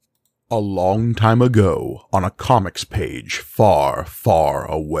A long time ago, on a comics page far, far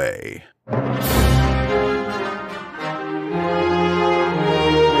away.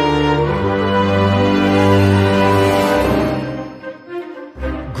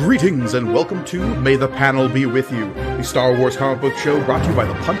 Greetings and welcome to May the Panel Be With You, the Star Wars comic book show brought to you by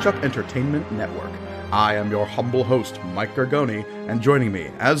the Punch Up Entertainment Network. I am your humble host, Mike Gargoni, and joining me,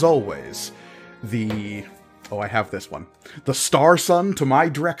 as always, I have this one. The Star Son to my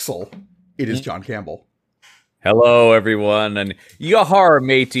Drexel. It is John Campbell. Hello, everyone, and yahar,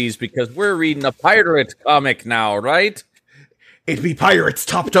 mateys, because we're reading a pirate comic now, right? It be pirates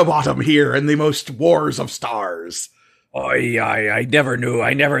top to bottom here in the most wars of stars. I never knew.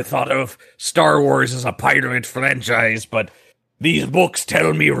 I never thought of Star Wars as a pirate franchise, but these books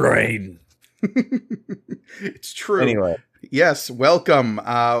tell me right. It's true. Anyway. Yes, welcome.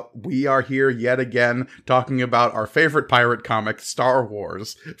 We are here yet again talking about our favorite pirate comic, Star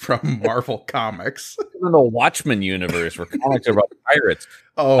Wars, from Marvel Comics. In the Watchmen universe, where comics are about pirates.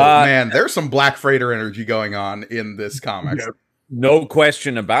 Oh, man, there's some Black Freighter energy going on in this comic. No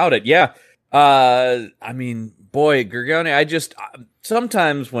question about it, yeah. I mean, boy, Gargoni,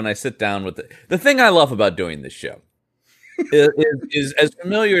 sometimes when I sit down with the thing I love about doing this show is as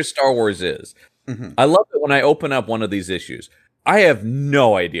familiar as Star Wars is, I love it when I open up one of these issues. I have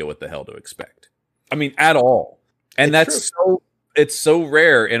no idea what the hell to expect. I mean, at all. And it's so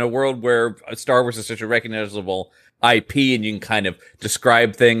rare in a world where Star Wars is such a recognizable IP and you can kind of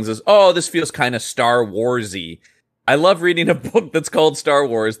describe things as, oh, this feels kind of Star Wars-y. I love reading a book that's called Star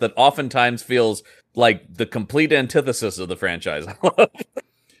Wars that oftentimes feels like the complete antithesis of the franchise I love.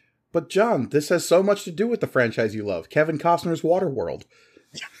 But John, this has so much to do with the franchise you love, Kevin Costner's Waterworld.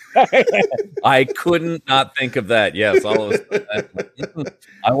 I couldn't not think of that. Yes, all of that.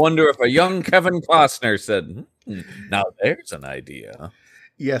 I wonder if a young Kevin Costner said, now there's an idea.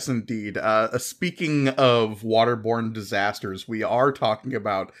 Yes, indeed. Speaking of waterborne disasters, we are talking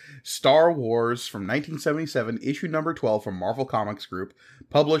about Star Wars from 1977, issue number 12 from Marvel Comics Group,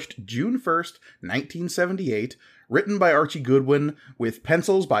 published June 1st, 1978, written by Archie Goodwin, with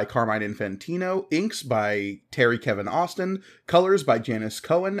pencils by Carmine Infantino, inks by Terry Kevin Austin, colors by Janice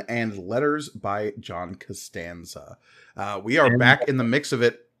Cohen, and letters by John Costanza. We are back in the mix of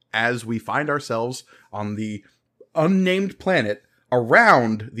it as we find ourselves on the unnamed planet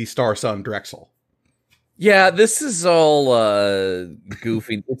around the Star Son Drexel. Yeah, this is all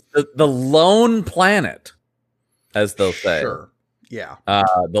goofy. It's the lone planet, as they'll say. Sure, yeah.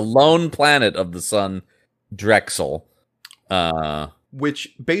 The lone planet of the sun Drexel.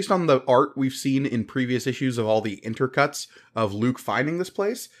 Which, based on the art we've seen in previous issues of all the intercuts of Luke finding this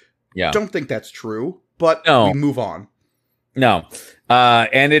place, don't think that's true, but we move on. No.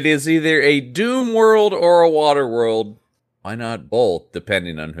 And it is either a Doom world or a water world. Why not both,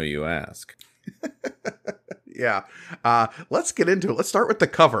 depending on who you ask? Yeah. Let's get into it. Let's start with the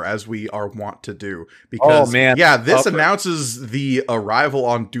cover, as we are wont to do. Because, this announces the arrival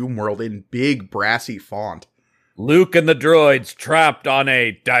on Doomworld in big, brassy font. Luke and the droids trapped on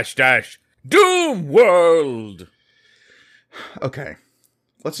a ... Doomworld! Okay.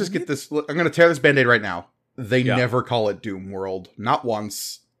 Let's just get this... I'm going to tear this Band-Aid right now. They never call it Doomworld. Not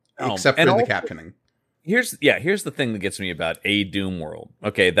once. Except for in the captioning. Here's the thing that gets me about a Doom world.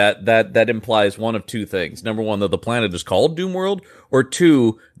 Okay, that implies one of two things. Number one, that the planet is called Doom World, or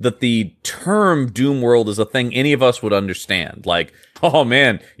two, that the term Doom World is a thing any of us would understand. Like, oh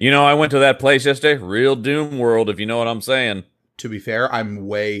man, I went to that place yesterday, real Doom World, if you know what I'm saying. To be fair, I'm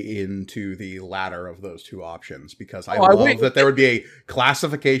way into the latter of those two options, because I love that there would be a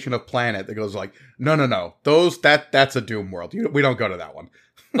classification of planet that goes like, no, that's a Doom World. We don't go to that one.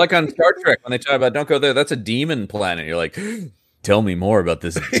 Like on Star Trek, when they talk about don't go there, that's a demon planet. You're like, tell me more about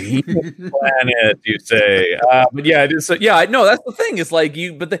this demon planet, you say. But yeah, it is. Yeah, no, that's the thing. It's like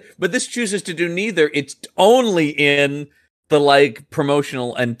but this chooses to do neither. It's only in the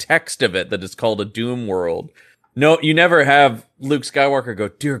promotional and text of it that it's called a Doom World. No, you never have Luke Skywalker go,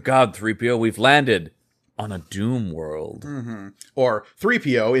 dear God, 3PO, we've landed on a Doom World. Mm-hmm. Or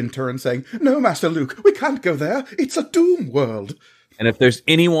 3PO in turn saying, no, Master Luke, we can't go there. It's a Doom World. And if there's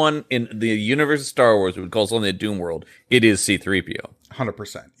anyone in the universe of Star Wars who would call something a Doom World, it is C-3PO.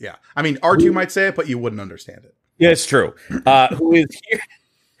 100%, yeah. I mean, R2 might say it, but you wouldn't understand it. Yeah, it's true. Who is here?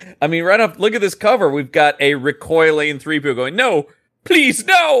 I mean, right up, look at this cover. We've got a recoiling 3PO going, no, please,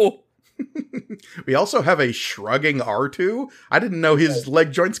 no! We also have a shrugging R2. I didn't know his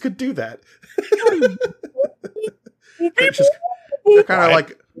leg joints could do that. They're kind of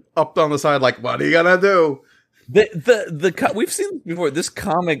like up on the side, like, what are you gonna do? We've seen this before. This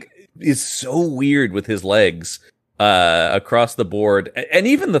comic is so weird with his legs. across the board. And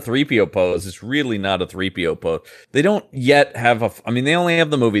even the 3PO pose is really not a 3PO pose. They don't yet have I mean, they only have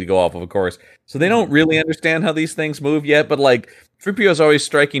the movie to go off of course. So they don't really understand how these things move yet. But like 3PO is always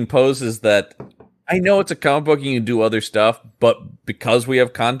striking poses that I know it's a comic book and you can do other stuff, but because we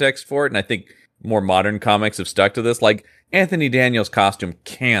have context for it, and I think more modern comics have stuck to this, like Anthony Daniels' costume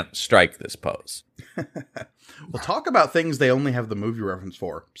can't strike this pose. We'll talk about things they only have the movie reference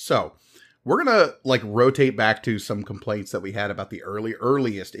for. So we're going to like rotate back to some complaints that we had about the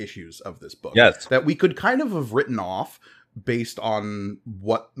earliest issues of this book. Yes. That we could kind of have written off based on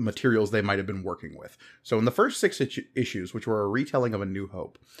what materials they might have been working with. So in the first 6 issues, which were a retelling of A New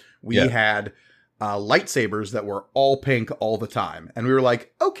Hope, we had lightsabers that were all pink all the time. And we were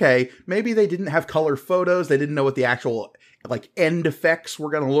like, okay, maybe they didn't have color photos. They didn't know what the actual like end effects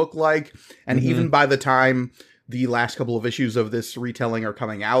were going to look like. And even by the time the last couple of issues of this retelling are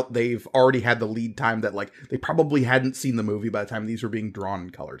coming out, they've already had the lead time that like they probably hadn't seen the movie by the time these were being drawn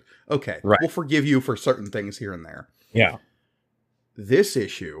and colored. Okay, we'll forgive you for certain things here and there. Yeah. This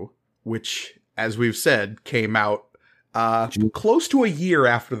issue, which as we've said, came out close to a year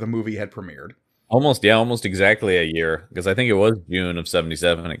after the movie had premiered. Almost exactly a year, because I think it was June of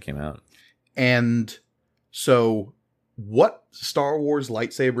 77 it came out. And so what Star Wars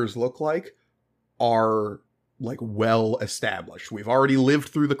lightsabers look like are like well established. We've already lived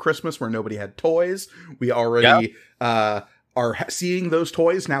through the Christmas where nobody had toys. We already are seeing those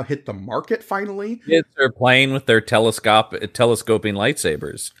toys now hit the market finally. Kids are playing with their telescoping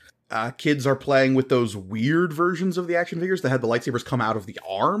lightsabers. Kids are playing with those weird versions of the action figures that had the lightsabers come out of the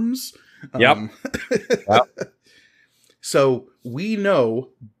arms. Yep. So we know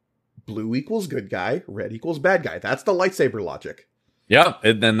blue equals good guy, red equals bad guy. That's the lightsaber logic. Yeah,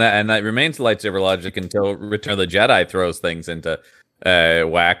 and that remains lightsaber logic until Return of the Jedi throws things into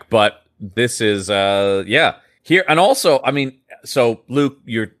whack. But this is here, and also, I mean, so Luke,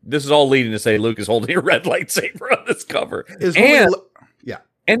 this is all leading to say Luke is holding a red lightsaber on this cover, and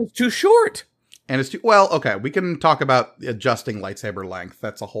it's too short. And it's too well. Okay, we can talk about adjusting lightsaber length.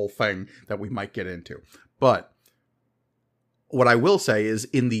 That's a whole thing that we might get into. But what I will say is,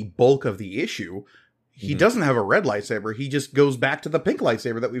 in the bulk of the issue, he doesn't have a red lightsaber. He just goes back to the pink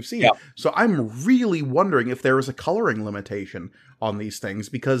lightsaber that we've seen. Yep. So I'm really wondering if there is a coloring limitation on these things,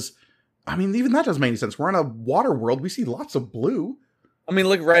 because, I mean, even that doesn't make any sense. We're in a water world. We see lots of blue. I mean,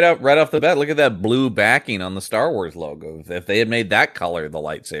 look right off the bat. Look at that blue backing on the Star Wars logo. If they had made that color the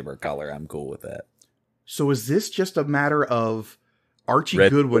lightsaber color, I'm cool with that. So is this just a matter of Archie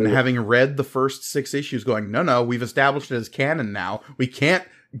Goodwin having read the first 6 issues going, no, we've established it as canon now. We can't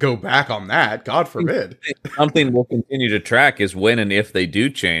go back on that. God forbid. Something we'll continue to track is when and if they do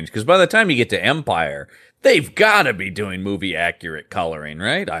change. Because by the time you get to Empire, they've got to be doing movie accurate coloring,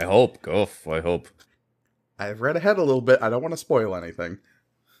 right? I hope. I hope. I've read ahead a little bit. I don't want to spoil anything.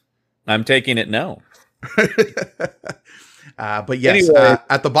 I'm taking it no. But yes, anyway,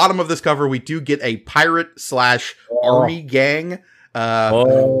 at the bottom of this cover, we do get a pirate/army gang.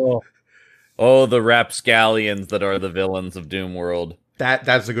 The rapscallions that are the villains of Doomworld.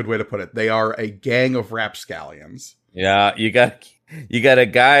 That's a good way to put it. They are a gang of rapscallions. Yeah, you got a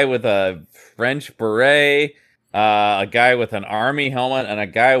guy with a French beret, a guy with an army helmet, and a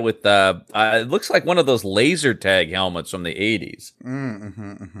guy with it looks like one of those laser tag helmets from the 80s.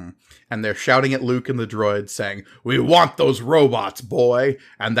 And they're shouting at Luke and the droid saying, "We want those robots, boy,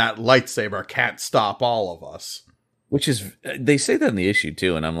 and that lightsaber can't stop all of us." Which is, they say that in the issue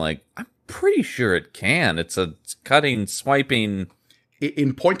too, and I'm like, I'm pretty sure it can. It's cutting, swiping.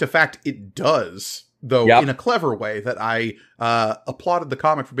 In point of fact, it does, though, in a clever way that I applauded the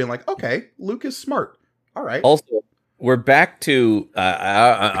comic for being like, okay, Luke is smart. All right. Also, we're back to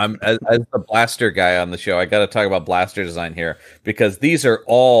I'm as the blaster guy on the show. I got to talk about blaster design here because these are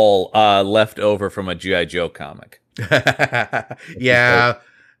all left over from a G.I. Joe comic. Yeah.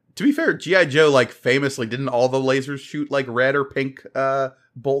 To be fair, G.I. Joe, like, famously, didn't all the lasers shoot, like, red or pink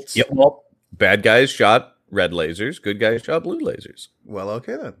bolts? Yep. Well, bad guys shot red lasers. Good guys shot blue lasers. Well,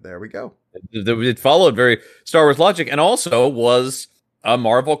 okay, then. There we go. It followed very Star Wars logic and also was a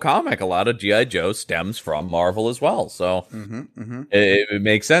Marvel comic. A lot of G.I. Joe stems from Marvel as well. So it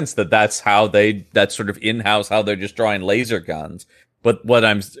makes sense that's sort of in-house how they're just drawing laser guns. But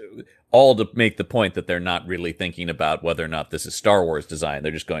all to make the point that they're not really thinking about whether or not this is Star Wars design.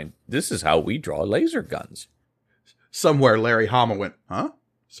 They're just going, this is how we draw laser guns. Somewhere Larry Hama went, huh?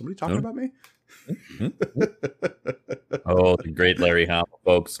 Somebody talking about me? Oh, the great Larry Hama,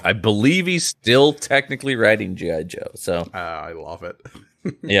 folks. I believe he's still technically writing G.I. Joe. So I love it.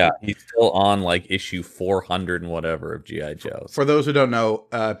 Yeah, he's still on like issue 400 and whatever of GI Joe. For those who don't know,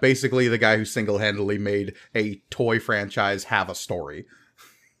 basically the guy who single-handedly made a toy franchise have a story.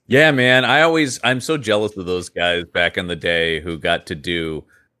 Yeah, man. I'm so jealous of those guys back in the day who got to do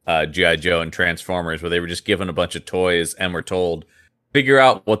GI Joe and Transformers, where they were just given a bunch of toys and were told figure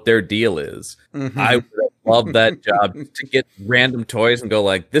out what their deal is. Mm-hmm. I would have loved that job to get random toys and go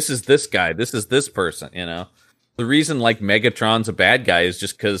like, this is this guy, this is this person. You know, the reason like Megatron's a bad guy is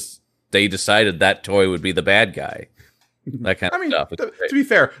just because they decided that toy would be the bad guy. That kind of stuff. To be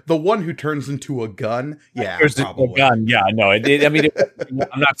fair, the one who turns into a gun, yeah, probably. A gun, yeah, no. I'm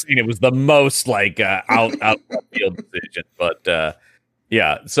not saying it was the most like out field decision, but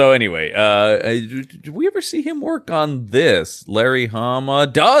yeah. So anyway, do we ever see him work on this? Larry Hama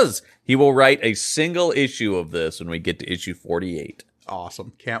does. He will write a single issue of this when we get to issue 48.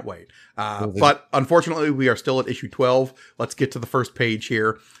 Awesome. Can't wait. But unfortunately, we are still at issue 12. Let's get to the first page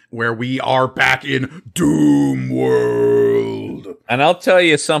here, where we are back in Doomworld. And I'll tell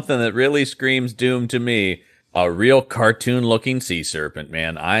you something that really screams Doom to me. A real cartoon-looking sea serpent,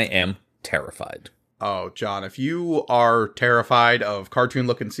 man. I am terrified. Oh, John, if you are terrified of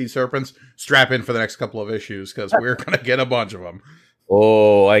cartoon-looking sea serpents, strap in for the next couple of issues, because we're going to get a bunch of them.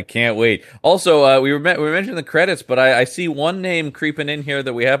 Oh, I can't wait. Also, we mentioning the credits, but I see one name creeping in here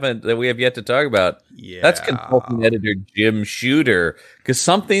that we have yet to talk about. Yeah, that's consulting editor Jim Shooter, because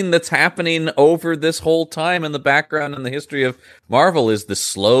something that's happening over this whole time in the background in the history of Marvel is the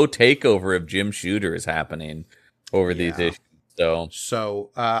slow takeover of Jim Shooter is happening over these issues. So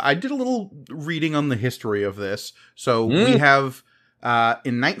I did a little reading on the history of this. So we have.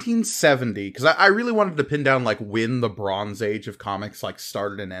 In 1970, because I really wanted to pin down like when the Bronze Age of comics like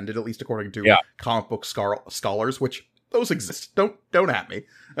started and ended, at least according to comic book scholars, which those exist. Don't at me.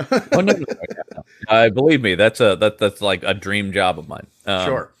 Oh, no. Believe me, that's like a dream job of mine.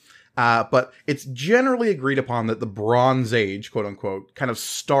 Sure. But it's generally agreed upon that the Bronze Age, quote unquote, kind of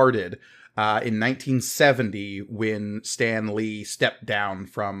started in 1970 when Stan Lee stepped down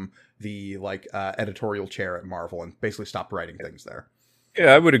from the editorial chair at Marvel and basically stopped writing things there.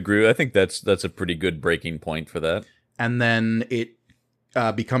 Yeah, I would agree. I think that's a pretty good breaking point for that. And then it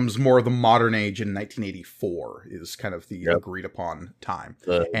becomes more of the modern age in 1984 is kind of the agreed upon time.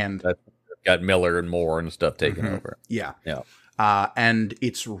 And that's got Miller and Moore and stuff taken over. Yeah. And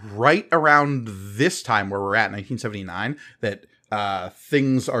it's right around this time where we're at, 1979, that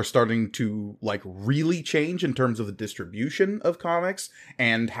things are starting to like really change in terms of the distribution of comics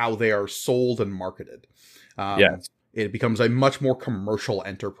and how they are sold and marketed. It becomes a much more commercial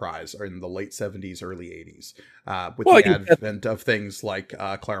enterprise in the late 70s, early 80s, with the advent of things like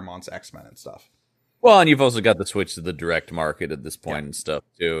Claremont's X-Men and stuff. Well, and you've also got the switch to the direct market at this point and stuff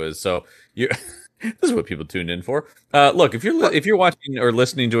too. So this is what people tuned in for. Look, if you're watching or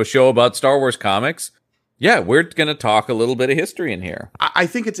listening to a show about Star Wars comics, yeah, we're going to talk a little bit of history in here. I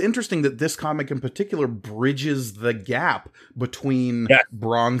think it's interesting that this comic in particular bridges the gap between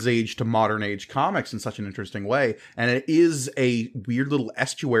Bronze Age to modern age comics in such an interesting way. And it is a weird little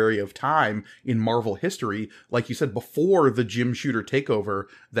estuary of time in Marvel history, like you said, before the Jim Shooter takeover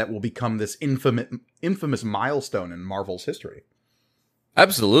that will become this infamous milestone in Marvel's history.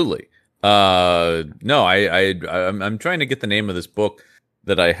 Absolutely. No, I'm trying to get the name of this book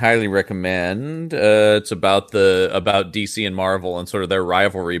that I highly recommend. It's about DC and Marvel and sort of their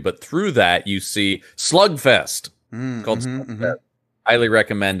rivalry, but through that you see Slugfest. Called Slugfest. Highly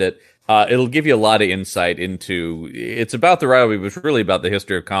recommend it. It'll give you a lot of insight into. It's about the rivalry, but it's really about the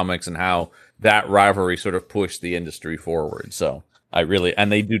history of comics and how that rivalry sort of pushed the industry forward. So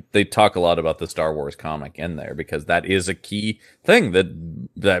they talk a lot about the Star Wars comic in there because that is a key thing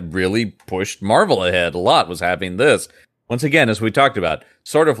that really pushed Marvel ahead a lot, was having this. Once again, as we talked about,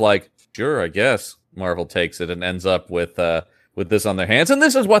 sort of like, sure, I guess Marvel takes it and ends up with this on their hands. And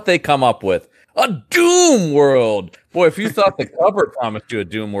this is what they come up with. A Doom World! Boy, if you thought the cover promised you a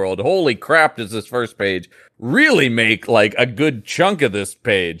Doom World, holy crap, does this first page really make like a good chunk of this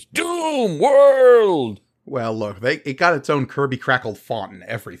page. Doom World! Well, look, it got its own Kirby crackled font and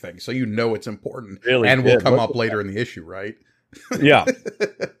everything, so you know it's important. Really and will come up later in the issue, right? Yeah.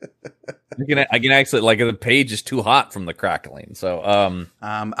 I can actually, like, the page is too hot from the crackling. So,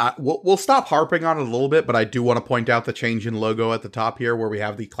 we'll stop harping on it a little bit, but I do want to point out the change in logo at the top here, where we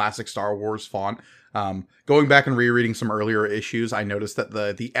have the classic Star Wars font. Going back and rereading some earlier issues, I noticed that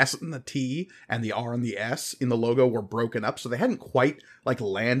the S and the T and the R and the S in the logo were broken up, so they hadn't quite like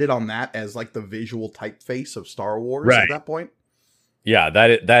landed on that as like the visual typeface of Star Wars at that point. Yeah,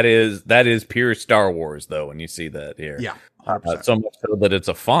 that is pure Star Wars though when you see that here. Yeah, 100%. So much so that it's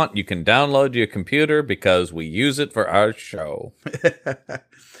a font you can download to your computer because we use it for our show.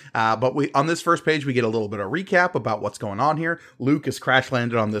 But on this first page, we get a little bit of recap about what's going on here. Luke is crash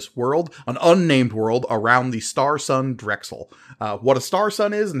landed on this world, an unnamed world around the star sun Drexel. What a star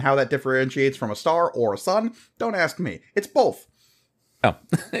sun is and how that differentiates from a star or a sun, don't ask me. It's both. Oh,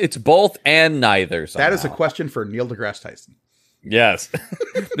 it's both and neither. Somehow. That is a question for Neil deGrasse Tyson. Yes.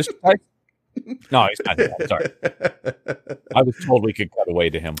 Mr. Tyson? No, he's not here. I'm sorry. I was told we could cut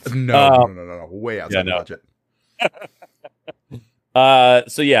away to him. No. Way outside the budget.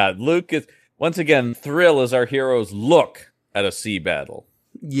 So yeah, Luke is once again thrill as our heroes look at a sea battle.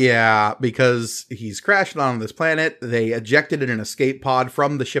 Yeah, because he's crashed on this planet. They ejected an escape pod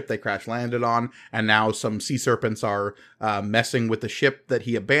from the ship they crash landed on, and now some sea serpents are messing with the ship that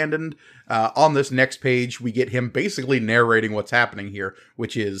he abandoned. On this next page, we get him basically narrating what's happening here,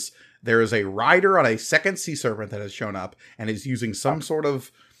 which is there is a rider on a second sea serpent that has shown up and is using some sort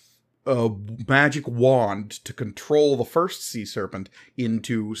of magic wand to control the first sea serpent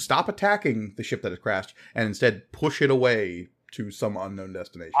into stop attacking the ship that has crashed and instead push it away to some unknown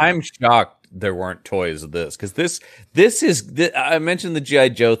destination. I'm shocked there weren't toys of this because this is I mentioned the G.I.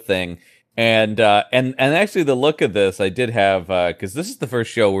 Joe thing and actually the look of this I did have because this is the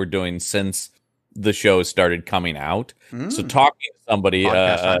first show we're doing since the show started coming out. So talking to somebody,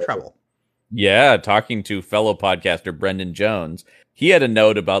 Travel. Yeah, talking to fellow podcaster Brendan Jones, he had a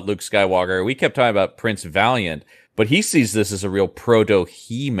note about Luke Skywalker. We kept talking about Prince Valiant, but he sees this as a real proto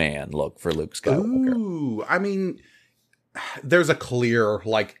He-Man look for Luke Skywalker. Ooh, I mean, there's a clear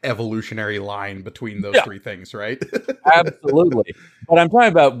evolutionary line between those three things, right? Absolutely. But I'm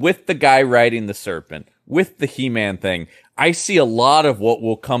talking about with the guy riding the serpent, with the He-Man thing, I see a lot of what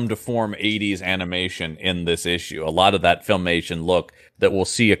will come to form 80s animation in this issue. A lot of that Filmation look that we'll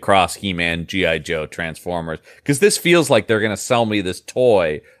see across He-Man, G.I. Joe, Transformers. Because this feels like they're going to sell me this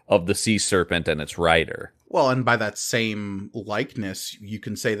toy of the sea serpent and its rider. Well, and by that same likeness, you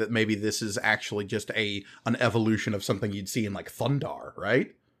can say that maybe this is actually just an evolution of something you'd see in Thundar,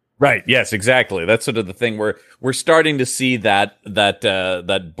 right? Right. Yes, exactly. That's sort of the thing where we're starting to see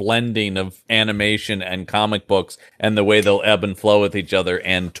that blending of animation and comic books and the way they'll ebb and flow with each other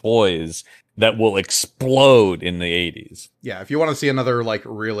and toys that will explode in the 80s. Yeah. If you want to see another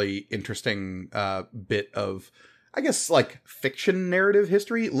really interesting bit of, I guess, fiction narrative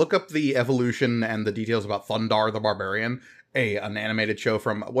history, look up the evolution and the details about Thundar the Barbarian, an animated show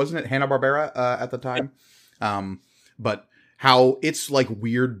from, wasn't it Hanna-Barbera at the time? But how its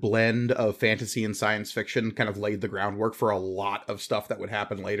weird blend of fantasy and science fiction kind of laid the groundwork for a lot of stuff that would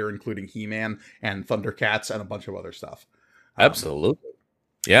happen later, including He-Man and Thundercats and a bunch of other stuff. Absolutely.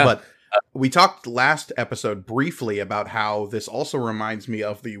 Yeah. But we talked last episode briefly about how this also reminds me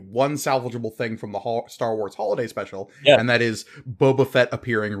of the one salvageable thing from the Star Wars Holiday Special, and that is Boba Fett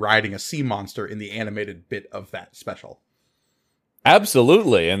appearing riding a sea monster in the animated bit of that special.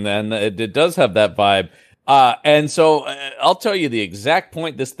 Absolutely, and then it does have that vibe. And so I'll tell you the exact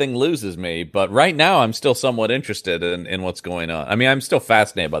point this thing loses me, but right now I'm still somewhat interested in what's going on. I mean, I'm still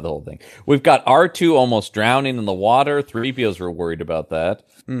fascinated by the whole thing. We've got R2 almost drowning in the water. 3POs were worried about that.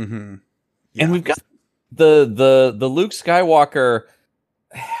 Mm-hmm. Yeah. And we've got the Luke Skywalker.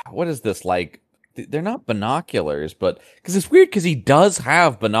 What is this like? They're not binoculars, but because it's weird because he does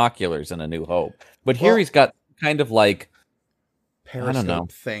have binoculars in A New Hope, but here he's got kind of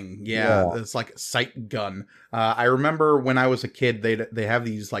periscope thing. Yeah, it's like a sight gun. I remember when I was a kid, they have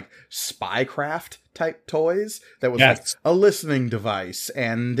these spycraft type toys that was a listening device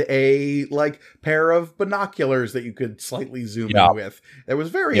and a pair of binoculars that you could slightly zoom in with. It was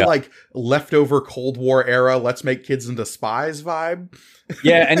very leftover Cold War era, let's make kids into spies vibe.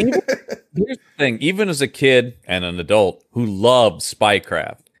 Yeah, and here's the thing, even as a kid and an adult who loved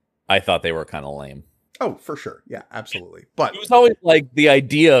spycraft, I thought they were kind of lame. Oh, for sure. Yeah, absolutely. But it was always the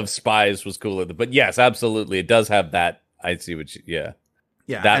idea of spies was cooler. But yes, absolutely. It does have that. I see what you, yeah.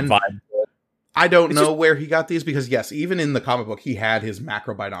 That vibe. I don't know where he got these because, yes, even in the comic book, he had his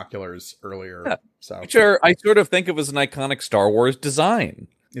macro binoculars earlier. Yeah. So sure, I sort of think of as an iconic Star Wars design.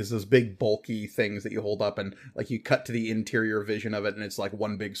 Is those big bulky things that you hold up and you cut to the interior vision of it and it's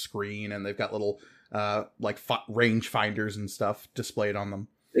one big screen and they've got little range finders and stuff displayed on them.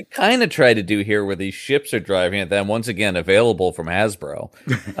 They kind of try to do here where these ships are driving at them, once again, available from Hasbro.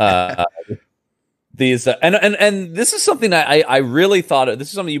 These and this is something I really thought of. This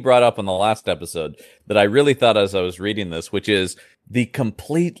is something you brought up on the last episode that I really thought as I was reading this, which is the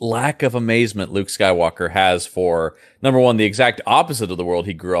complete lack of amazement Luke Skywalker has for, number one, the exact opposite of the world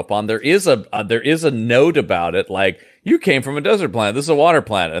he grew up on. There is a note about it, you came from a desert planet, this is a water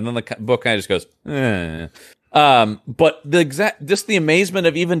planet, and then the book kind of just goes, But just the amazement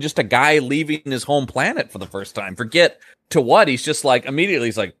of even just a guy leaving his home planet for the first time. Forget to what, he's just like, immediately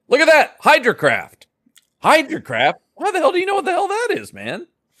he's like, look at that, Hydrocraft. Hydrocraft? Why the hell do you know what the hell that is, man?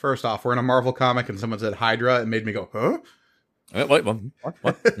 First off, we're in a Marvel comic and someone said Hydra. It made me go, huh? What?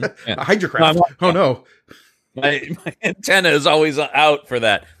 Yeah. Hydrocraft. Oh, no. My antenna is always out for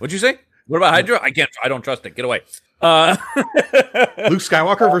that. What'd you say? What about Hydra? I don't trust it. Get away. Luke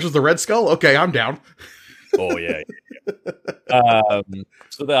Skywalker versus the Red Skull? Okay, I'm down. Oh, yeah.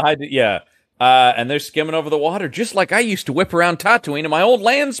 So the Hydra, yeah. And they're skimming over the water, just like I used to whip around Tatooine in my old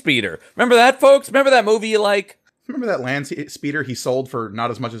land speeder. Remember that, folks? Remember that movie you like? Remember that land speeder he sold for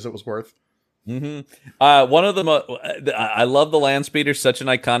not as much as it was worth? Mm-hmm. One of them, I love the land speeder. Such an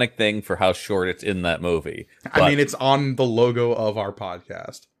iconic thing for how short it's in that movie. I mean, it's on the logo of our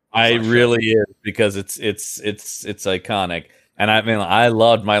podcast. I really is, because it's iconic. And I mean, I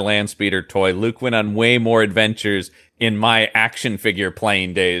loved my land speeder toy. Luke went on way more adventures in my action figure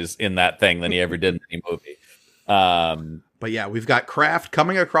playing days in that thing than he ever did in any movie. But yeah, we've got Kraft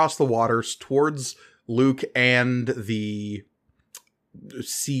coming across the waters towards Luke and the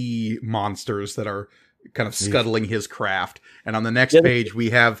sea monsters that are kind of scuttling his craft. And on the next page, we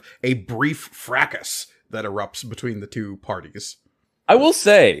have a brief fracas that erupts between the two parties. I will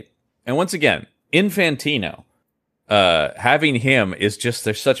say, and once again, Infantino, having him is just,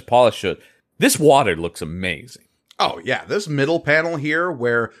 there's such polish to it. This water looks amazing. Oh, yeah. This middle panel here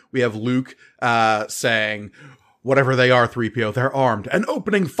where we have Luke saying, whatever they are, 3PO, they're armed, and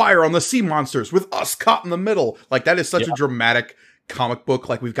opening fire on the sea monsters with us caught in the middle. Like, that is such a dramatic comic book.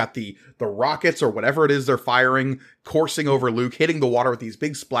 Like, we've got the rockets or whatever it is they're firing, coursing over Luke, hitting the water with these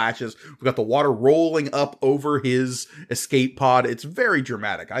big splashes. We've got the water rolling up over his escape pod. It's very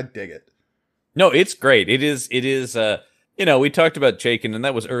dramatic. I dig it. No, it's great. It is, we talked about Chaykin, and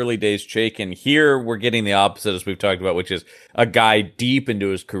that was early days Chaykin. Here, we're getting the opposite, as we've talked about, which is a guy deep into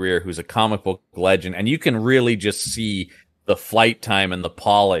his career who's a comic book legend, and you can really just see the flight time and the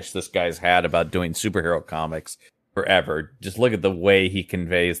polish this guy's had about doing superhero comics forever. Just look at the way he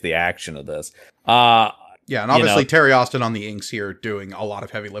conveys the action of this. Yeah, and obviously Terry Austin on the inks here doing a lot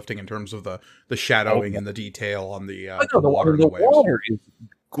of heavy lifting in terms of the shadowing and the detail on the water and the waves. Water is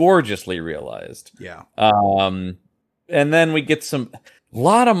gorgeously realized. Yeah. And then we get a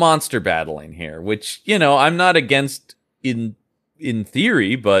lot of monster battling here, which, I'm not against in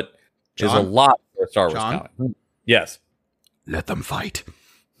theory, but there's a lot for Star Wars comic. Yes. Let them fight.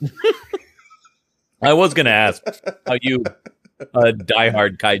 I was going to ask how you, a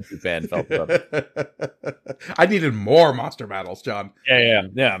diehard kaiju fan, felt about it. I needed more monster battles, John.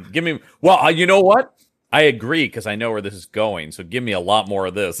 Yeah. Give me... Well, you know what? I agree, because I know where this is going, so give me a lot more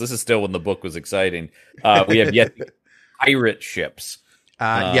of this. This is still when the book was exciting. We have yet pirate ships.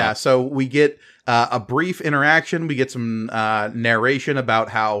 So we get a brief interaction. We get some narration about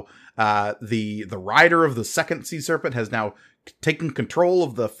how the rider of the second sea serpent has now taken control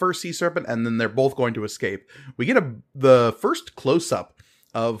of the first sea serpent, and then they're both going to escape. We get the first close-up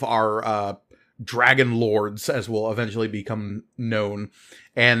of our dragon lords, as will eventually become known.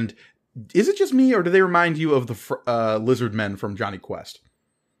 And is it just me, or do they remind you of the lizard men from Johnny Quest?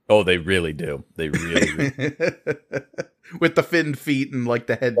 Oh, they really do. They really do. With the finned feet and like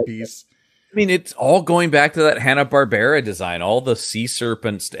the headpiece. I mean, it's all going back to that Hanna-Barbera design. All the sea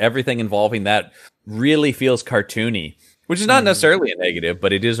serpents, everything involving that really feels cartoony, which is not necessarily a negative,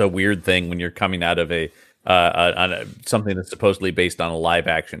 but it is a weird thing when you're coming out of something that's supposedly based on a live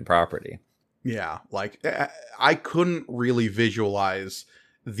action property. Yeah, like I couldn't really visualize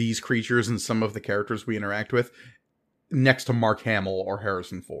these creatures and some of the characters we interact with next to Mark Hamill or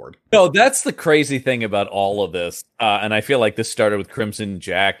Harrison Ford. No, that's the crazy thing about all of this. And I feel like this started with Crimson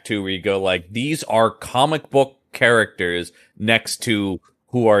Jack too, where you go like, these are comic book characters next to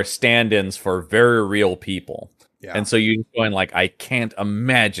who are stand-ins for very real people. Yeah. And so you're going like, I can't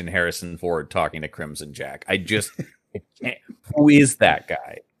imagine Harrison Ford talking to Crimson Jack. I can't. Who is that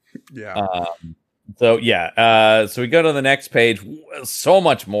guy? Yeah. So we go to the next page. So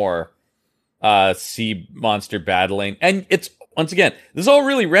much more sea monster battling, and it's once again, this is all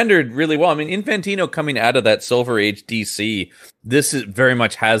really rendered really well. I mean, Infantino coming out of that Silver Age DC, this is very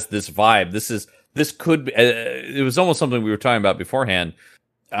much has this vibe. This could be, it was almost something we were talking about beforehand.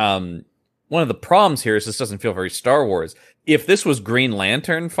 One of the problems here is this doesn't feel very Star Wars. If this was Green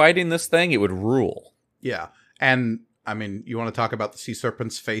Lantern fighting this thing, it would rule. Yeah, and I mean, you want to talk about the sea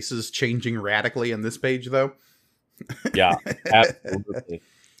serpents' faces changing radically in this page, though? Yeah, absolutely.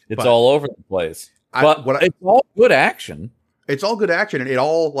 It's all over the place. It's all good action. It's all good action, and it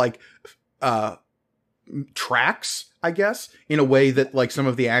all, like, tracks I guess, in a way that like some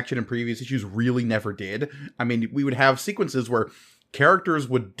of the action in previous issues really never did. I mean, we would have sequences where characters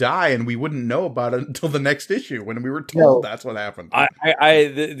would die and we wouldn't know about it until the next issue when we were told that's what happened.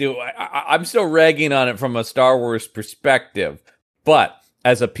 I'm still ragging on it from a Star Wars perspective, but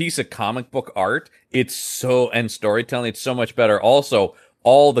as a piece of comic book art, and storytelling, it's so much better. Also,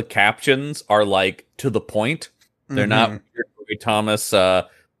 all the captions are like to the point. They're not Roy Thomas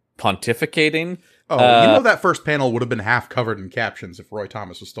pontificating. Oh, that first panel would have been half covered in captions if Roy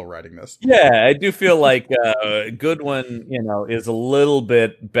Thomas was still writing this. Yeah, I do feel like Goodwin, is a little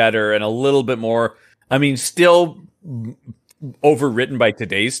bit better and a little bit more. I mean, still overwritten by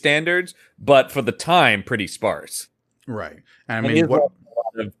today's standards, but for the time, pretty sparse. Right. And I mean, what a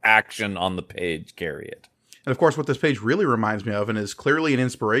lot of action on the page carry it. And of course, what this page really reminds me of, and is clearly an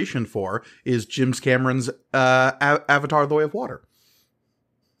inspiration for, is James Cameron's Avatar: The Way of Water.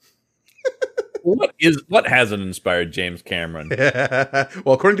 What hasn't inspired James Cameron?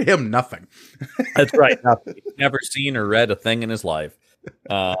 Well, according to him, nothing. That's right. Nothing. He's never seen or read a thing in his life.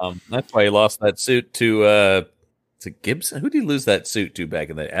 That's why he lost that suit to Gibson. Who did he lose that suit to back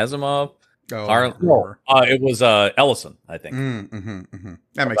in the Asimov? It was Ellison, I think.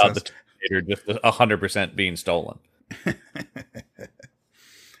 That makes sense. The just 100% being stolen.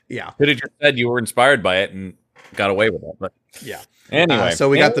 Yeah. Could have just said you were inspired by it and got away with it, but yeah. Anyway, so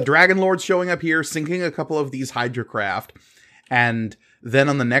we got the Dragon Lords showing up here, sinking a couple of these Hydra craft, and then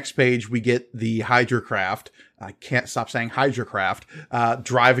on the next page we get the Hydra craft. I can't stop saying Hydra craft,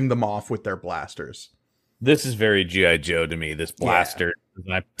 driving them off with their blasters. This is very G.I. Joe to me. This blaster,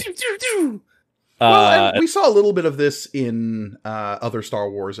 and and we saw a little bit of this in other Star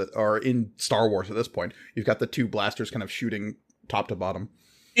Wars, or in Star Wars at this point. You've got the two blasters kind of shooting top to bottom.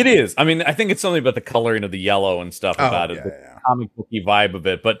 It is. I mean, I think it's something about the coloring of the yellow and stuff about it, the comic booky vibe of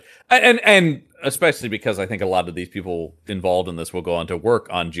it. But and especially because I think a lot of these people involved in this will go on to work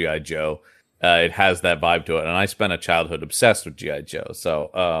on G.I. Joe. It has that vibe to it, and I spent a childhood obsessed with G.I. Joe.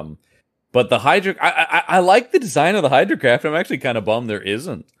 So, but the Hydra, I like the design of the Hydra craft. I'm actually kind of bummed there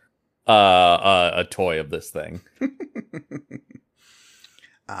isn't a toy of this thing.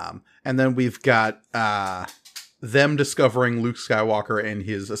 And then we've got them discovering Luke Skywalker and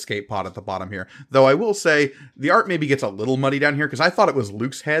his escape pod at the bottom here. Though I will say, the art maybe gets a little muddy down here, because I thought it was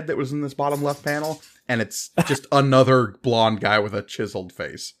Luke's head that was in this bottom left panel, and it's just another blonde guy with a chiseled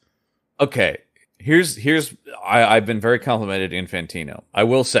face. Okay, I've been very complimented Infantino. I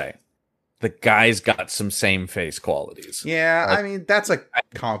will say, the guy's got some same face qualities. Yeah, I mean, that's a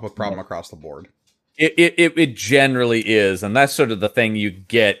comic book problem across the board. It generally is, and that's sort of the thing you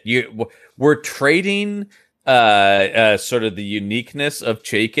get. We're trading sort of the uniqueness of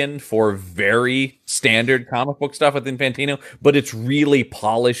Chaykin for very standard comic book stuff with Infantino, but it's really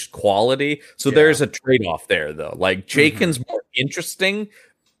polished quality. So there's a trade-off there, though. Like, Chaykin's more interesting,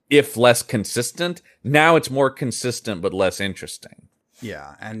 if less consistent. Now it's more consistent, but less interesting.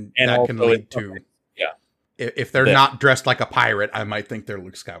 Yeah, and that can lead to... Yeah. If they're not dressed like a pirate, I might think they're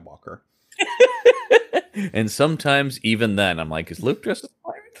Luke Skywalker. And sometimes, even then, I'm like, is Luke dressed as a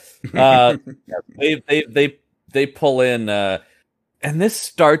pirate? They pull in, and this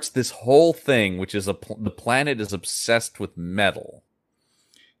starts this whole thing, which is the planet is obsessed with metal.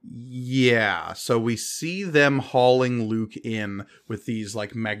 Yeah, so we see them hauling Luke in with these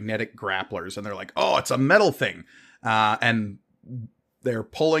like magnetic grapplers, and they're like, "Oh, it's a metal thing," and they're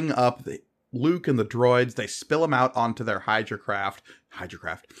pulling up Luke and the droids. They spill him out onto their Hydra craft,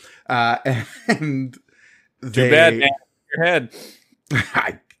 and too bad, man. Your head.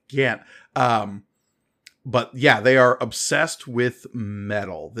 I can't. But yeah, they are obsessed with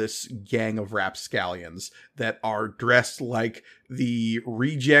metal, this gang of rapscallions that are dressed like the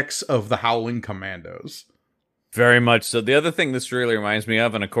rejects of the Howling Commandos. Very much so. The other thing this really reminds me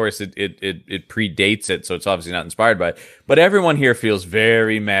of, and of course it predates it, so it's obviously not inspired by it, but everyone here feels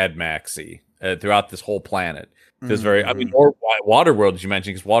very Mad Maxy throughout this whole planet. Feels very, I mean, or Waterworld, as you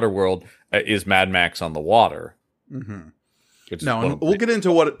mentioned, because Waterworld is Mad Max on the water. No, and we'll get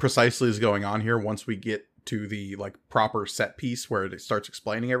into what precisely is going on here once we get to the like proper set piece where it starts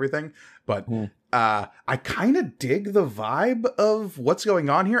explaining everything. But I kind of dig the vibe of what's going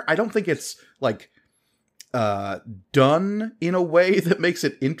on here. I don't think it's like done in a way that makes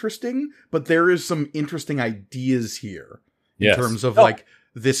it interesting, but there is some interesting ideas here in terms of like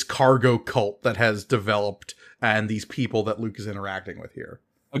this cargo cult that has developed and these people that Luke is interacting with here.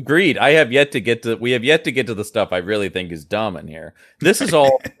 Agreed. We have yet to get to the stuff I really think is dumb in here. This is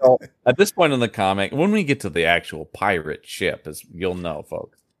all at this point in the comic. When we get to the actual pirate ship, as you'll know,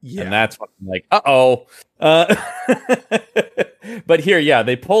 folks. Yeah. And that's when I'm like, but here,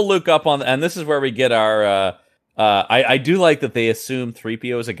 they pull Luke up on, and this is where we get our I do like that they assume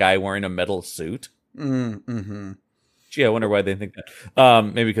 3PO is a guy wearing a metal suit. Mm-hmm. Gee, I wonder why they think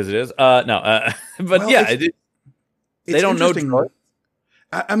that. Maybe because it is. No, but Well, yeah, it's they don't know interesting. droids.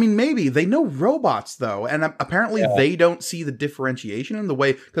 I mean, maybe they know robots though, and apparently Yeah. they don't see the differentiation in the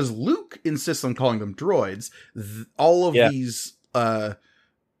way, because Luke insists on calling them droids. All of these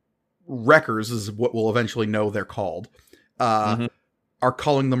wreckers is what we'll eventually know they're called. Mhm. Are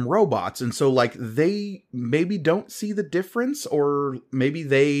calling them robots, and so like they maybe don't see the difference, or maybe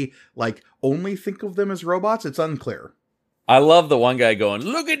they like only think of them as robots. It's unclear. I love the one guy going,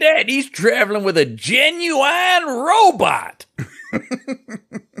 "Look at that! He's traveling with a genuine robot."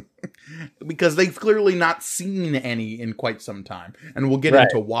 Because they've clearly not seen any in quite some time, and we'll get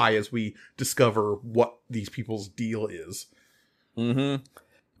into why as we discover what these people's deal is. Mm-hmm.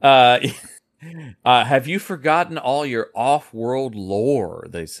 Have you forgotten all your off-world lore?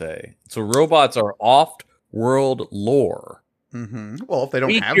 They say so. Robots are off-world lore. Mm-hmm. Well, if they don't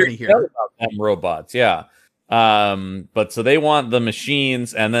We have hear any here, about them robots, yeah. But so they want the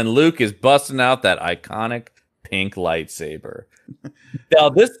machines, and then Luke is busting out that iconic pink lightsaber. Now,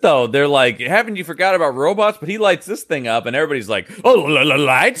 this though, they're like, haven't you forgot about robots? But he lights this thing up, and everybody's like, "Oh,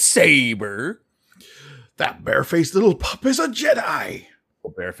 lightsaber!" That barefaced little pup is a Jedi.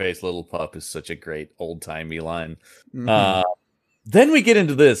 Barefaced little pup is such a great old timey line. Mm-hmm. Then we get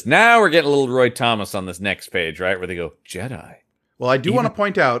into this. Now we're getting a little Roy Thomas on this next page, right? Where they go, Jedi. Well, I do want to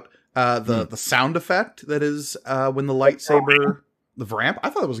point out the sound effect that is when the lightsaber, the vamp. I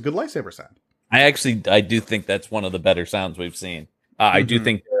thought it was a good lightsaber sound. I do think that's one of the better sounds we've seen. I do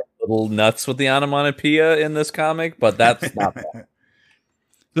think they're a little nuts with the onomatopoeia in this comic, but that's not bad.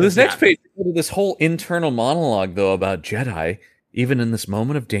 So this next page, this whole internal monologue, though, about Jedi. Even in this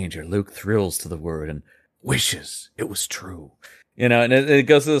moment of danger, Luke thrills to the word and wishes it was true. You know, and it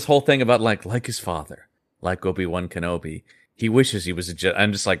goes to this whole thing about like his father, like Obi-Wan Kenobi. He wishes he was a Jedi.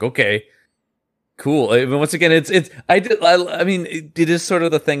 I'm just like, okay, cool. I mean, once again, I mean, it is sort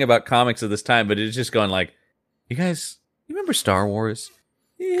of the thing about comics of this time, but it's just going like, you guys, you remember Star Wars?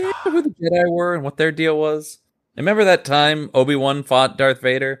 Yeah, who the Jedi were and what their deal was? Remember that time Obi-Wan fought Darth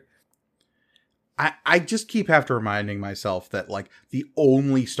Vader? I just keep having reminding myself that like the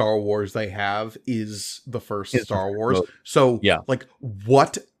only Star Wars they have is the first Star Wars. So like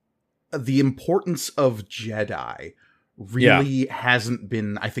what the importance of Jedi really hasn't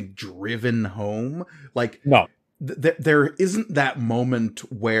been, I think, driven home. Like no. There isn't that moment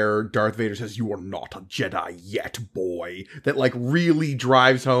where Darth Vader says, "You are not a Jedi yet, boy," that like really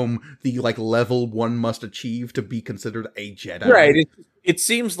drives home the like level one must achieve to be considered a Jedi. Right. It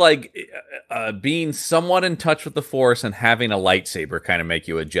seems like being somewhat in touch with the Force and having a lightsaber kind of make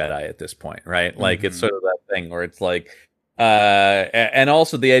you a Jedi at this point, right? Like it's sort of that thing where it's like, and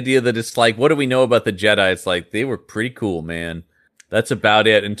also the idea that it's like, what do we know about the Jedi? It's like they were pretty cool, man. That's about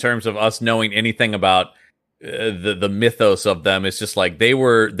it in terms of us knowing anything about the mythos of them. It's just like they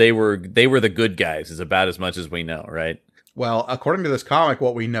were the good guys is about as much as we know, right? Well, according to this comic,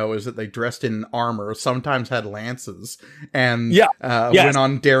 what we know is that they dressed in armor, sometimes had lances, and went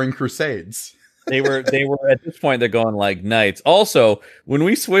on daring crusades. They were at this point they're going like knights. Also, when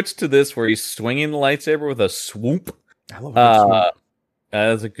we switch to this where he's swinging the lightsaber with a swoop, I love a swoop.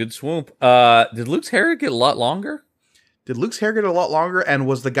 That's a good swoop. Did Luke's hair get a lot longer? Did Luke's hair get a lot longer? And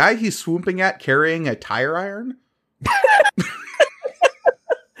was the guy he's swooping at carrying a tire iron?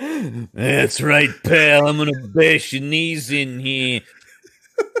 That's right, pal. I'm gonna bash your knees in here.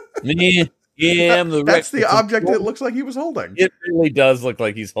 Yeah, I'm the. That's the object it looks like he was holding. It really does look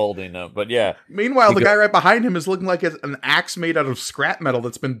like he's holding them, but yeah. Meanwhile, the guy right behind him is looking like an axe made out of scrap metal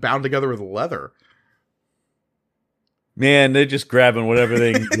that's been bound together with leather. Man, they're just grabbing whatever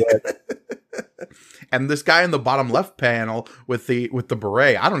they can get. And this guy in the bottom left panel with the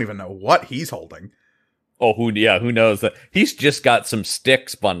beret, I don't even know what he's holding. Oh, who knows that? He's just got some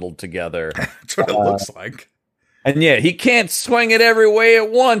sticks bundled together. That's what it looks like. And yeah, he can't swing it every way at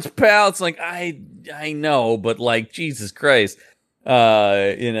once, pal. It's like, I know, but like, Jesus Christ.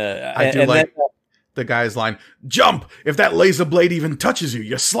 I do like the guy's line, "Jump! If that laser blade even touches you,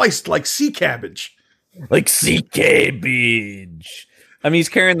 you're sliced like sea cabbage." Like sea cabbage. I mean, he's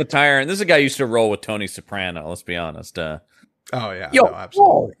carrying the tire, and this is a guy who used to roll with Tony Soprano, let's be honest. Oh, yeah. Yo, no,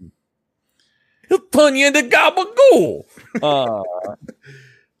 absolutely. Whoa. He'll turn you into gabagool.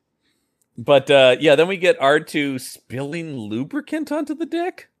 But then we get R2 spilling lubricant onto the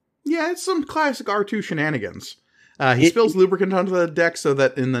deck. Yeah, it's some classic R2 shenanigans. He spills lubricant onto the deck so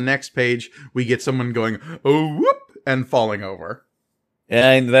that in the next page we get someone going, "Oh, whoop," and falling over.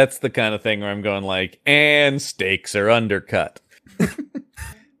 And that's the kind of thing where I'm going like, and stakes are undercut.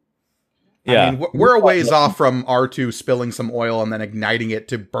 I mean, we're a ways off from R2 spilling some oil and then igniting it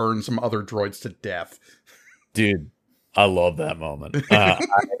to burn some other droids to death. Dude, I love that moment. I've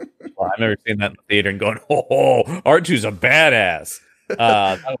never seen that in the theater and going, oh, R2's a badass.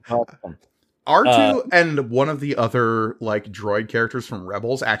 That was awesome. R2 and one of the other like droid characters from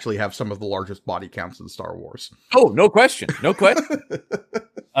Rebels actually have some of the largest body counts in Star Wars. Oh, no question. No question.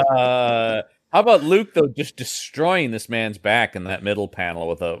 How about Luke, though, just destroying this man's back in that middle panel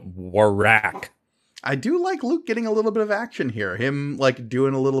with a warak? I do like Luke getting a little bit of action here. Him like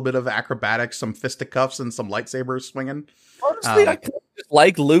doing a little bit of acrobatics, some fisticuffs, and some lightsabers swinging. Honestly, I kind of just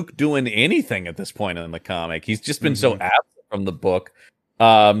like Luke doing anything at this point in the comic. He's just been so absent from the book.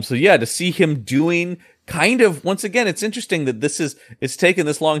 So yeah, to see him doing kind of, once again, it's interesting that it's taken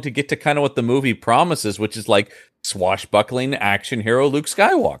this long to get to kind of what the movie promises, which is like swashbuckling action hero Luke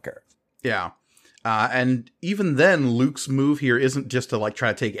Skywalker. Yeah. And even then, Luke's move here isn't just to like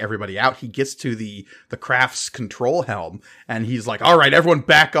try to take everybody out. He gets to the Crafts control helm and he's like, all right, everyone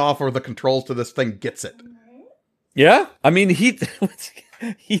back off or the controls to this thing gets it. Yeah. I mean, he's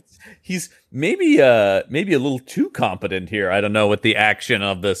maybe a little too competent here. I don't know with the action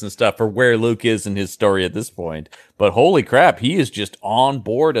of this and stuff or where Luke is in his story at this point. But holy crap, he is just on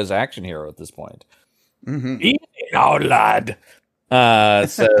board as action hero at this point. Easy now, lad.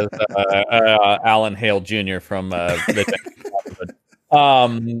 Says Alan Hale Jr. from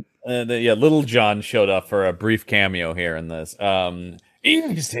Little John showed up for a brief cameo here in this.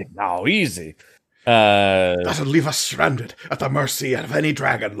 Easy now, easy. Doesn't leave us stranded at the mercy of any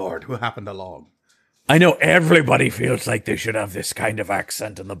dragon lord who happened along. I know everybody feels like they should have this kind of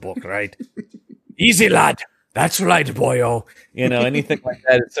accent in the book, right? Easy, lad. That's right, boyo. You know, anything like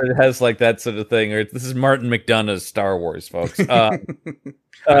that. It sort of has like that sort of thing. Or this is Martin McDonagh's Star Wars, folks. I'd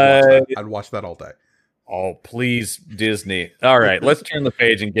watch that all day. Oh, please, Disney. All right, let's turn the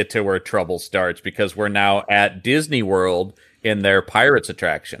page and get to where trouble starts because we're now at Disney World in their Pirates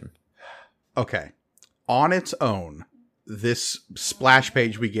attraction. Okay. On its own, this splash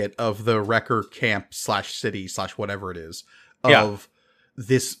page we get of the Wrecker camp / city / whatever it is of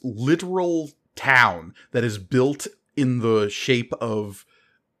this literal town that is built in the shape of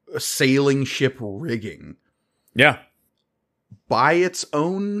a sailing ship rigging. Yeah. By its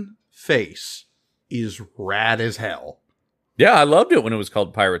own face is rad as hell. Yeah, I loved it when it was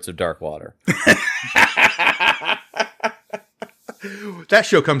called Pirates of Dark Water. That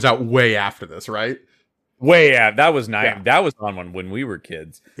show comes out way after this, right? Way after. That was nice. Yeah. That was on when we were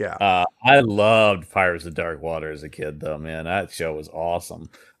kids. Yeah. I loved Pirates of Dark Water as a kid, though, man. That show was awesome.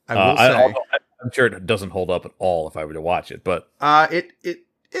 I will say, I'm sure it doesn't hold up at all if I were to watch it, but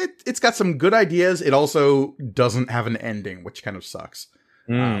it's got some good ideas. It also doesn't have an ending, which kind of sucks.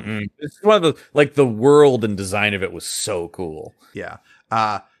 It's one of the world and design of it was so cool. Yeah.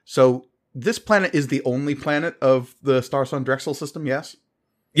 So this planet is the only planet of the Star Sun Drexel system. Yes.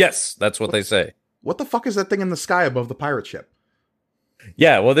 Yes, that's what they say. What the fuck is that thing in the sky above the pirate ship?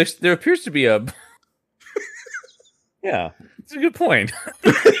 Yeah. Well, there appears to be a. Yeah, it's a good point.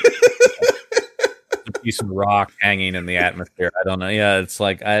 A piece of rock hanging in the atmosphere. I don't know. Yeah, it's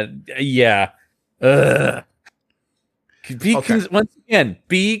like once again,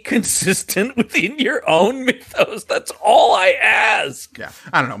 be consistent within your own mythos. That's all I ask. Yeah,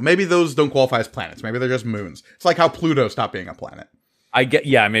 I don't know. Maybe those don't qualify as planets. Maybe they're just moons. It's like how Pluto stopped being a planet. They're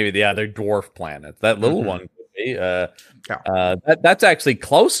dwarf planets. That little one could be. That's actually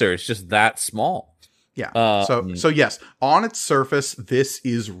closer. It's just that small. Yeah. So yes, on its surface, this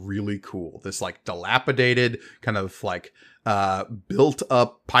is really cool. This like dilapidated kind of like built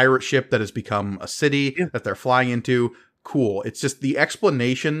up pirate ship that has become a city that they're flying into. Cool. It's just the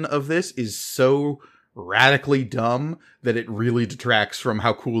explanation of this is so radically dumb that it really detracts from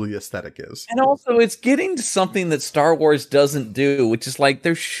how cool the aesthetic is. And also it's getting to something that Star Wars doesn't do, which is like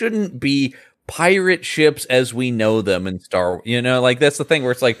there shouldn't be pirate ships as we know them in Star Wars. You know, like that's the thing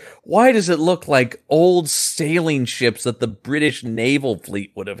where it's like, why does it look like old sailing ships that the British naval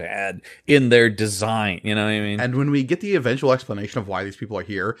fleet would have had in their design? You know what I mean? And when we get the eventual explanation of why these people are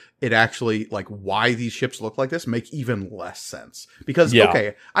here, it actually, like, why these ships look like this make even less sense. Because,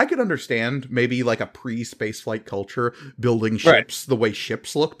 okay, I could understand maybe like a pre-spaceflight culture building ships the way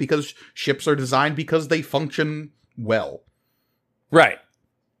ships look, because ships are designed because they function well. Right.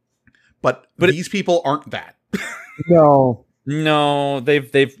 But these people aren't that. No,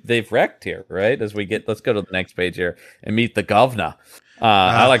 they've wrecked here, right? Let's go to the next page here and meet the governor.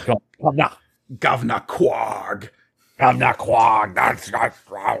 I like governor. Governor Quag. Governor Quag. That's not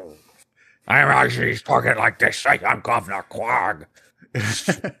wrong. I'm actually talking like this. I'm Governor Quag.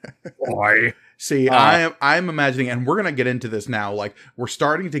 Boy. See, I'm imagining, and we're gonna get into this now. Like, we're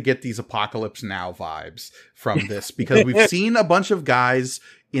starting to get these Apocalypse Now vibes from this because we've seen a bunch of guys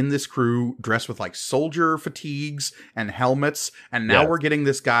in this crew dressed with like soldier fatigues and helmets, and now we're getting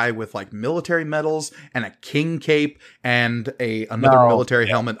this guy with like military medals and a king cape and another military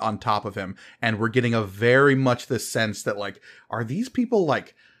helmet on top of him, and we're getting a very much this sense that like, are these people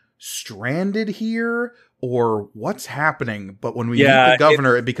like stranded here? Or what's happening? But when we meet the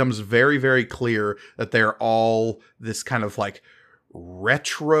governor, it becomes very, very clear that they're all this kind of like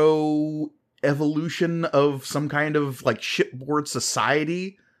retro evolution of some kind of like shipboard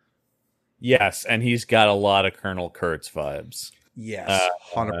society. Yes, and he's got a lot of Colonel Kurtz vibes. Yes,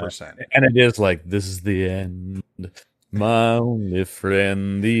 100%. And it is like, this is the end, my only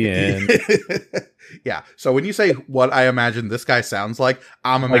friend, the end. Yeah, so when you say what I imagine this guy sounds like,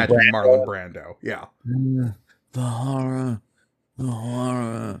 I'm imagining Marlon Brando. Yeah. The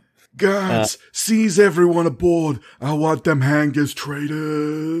horror. Guards, seize everyone aboard. I want them hanged as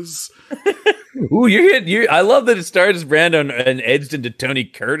traitors. Ooh, you. I love that it started as Brando and edged into Tony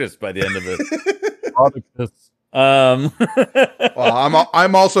Curtis by the end of it. Well,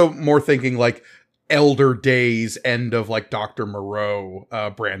 I'm also more thinking like Elder Days end of like Dr. Moreau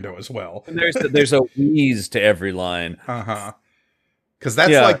Brando as well. And there's a wheeze to every line. Because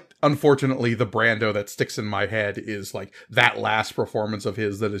that's like, unfortunately, the Brando that sticks in my head is like that last performance of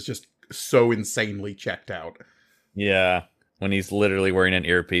his that is just so insanely checked out. Yeah, when he's literally wearing an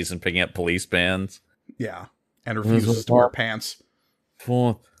earpiece and picking up police bands. Yeah, and refuses to wear pants.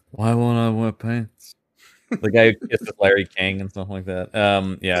 Why won't I wear pants? The guy who kisses Larry King and stuff like that.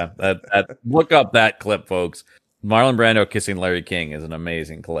 That look up that clip, folks. Marlon Brando kissing Larry King is an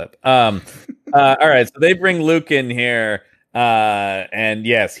amazing clip. All right, so they bring Luke in here, and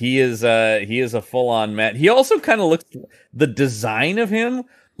yes, he is a full-on Met. He also kind of looks. The design of him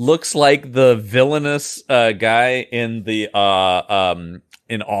looks like the villainous guy in the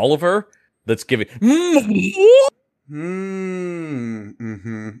in Oliver that's giving.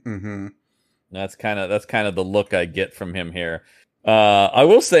 That's kind of the look I get from him here. I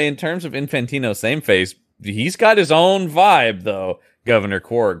will say, in terms of Infantino, same face, he's got his own vibe, though. Governor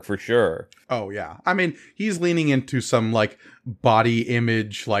Korg, for sure. Oh yeah, I mean, he's leaning into some like body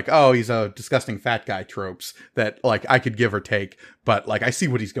image, like, oh, he's a disgusting fat guy tropes that like I could give or take, but like I see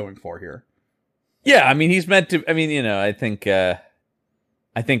what he's going for here. Yeah, I mean, he's meant to. I mean, I think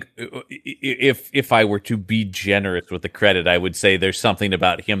if I were to be generous with the credit, I would say there's something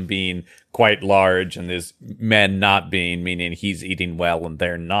about him being quite large and his men not being, meaning he's eating well and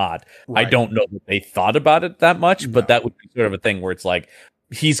they're not. Right. I don't know that they thought about it that much, but that would be sort of a thing where it's like,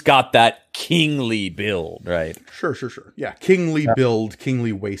 he's got that kingly build, right? Sure. Yeah, kingly build,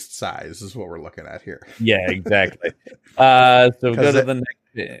 kingly waist size is what we're looking at here. Yeah, exactly. So go to the next.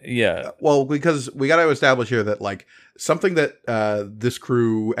 Yeah. Well, because we got to establish here that like something that this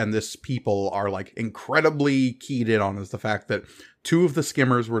crew and this people are like incredibly keyed in on is the fact that 2 of the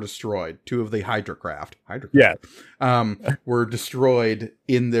skimmers were destroyed. 2 of the Hydrocraft, were destroyed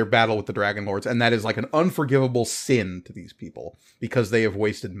in their battle with the Dragon Lords, and that is like an unforgivable sin to these people because they have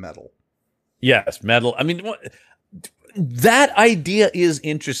wasted metal. Yes, metal. I mean, that idea is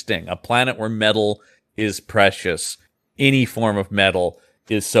interesting. A planet where metal is precious. Any form of metal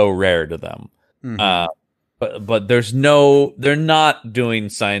is so rare to them. But they're not doing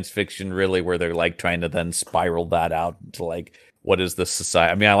science fiction really where they're like trying to then spiral that out into like, what is the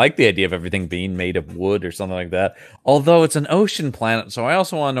society? I mean, I like the idea of everything being made of wood or something like that. Although it's an ocean planet, so I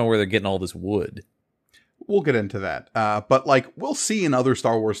also want to know where they're getting all this wood. We'll get into that. But like we'll see in other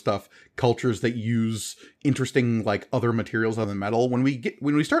Star Wars stuff, cultures that use interesting like other materials other than metal. When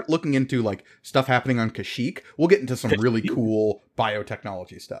we start looking into like stuff happening on Kashyyyk, we'll get into some really cool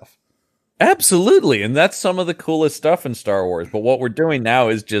biotechnology stuff. Absolutely, and that's some of the coolest stuff in Star Wars. But what we're doing now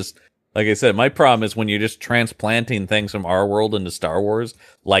is just, like I said, my problem is when you're just transplanting things from our world into Star Wars,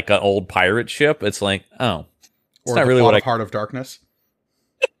 like an old pirate ship. It's like, oh, it's or not really what Heart of Darkness.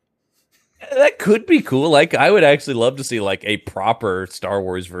 That could be cool. Like, I would actually love to see like a proper Star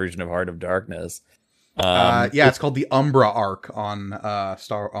Wars version of Heart of Darkness. It's called the Umbra arc on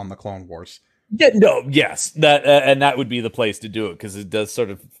the Clone Wars. Yeah, no, yes, that and that would be the place to do it because it does sort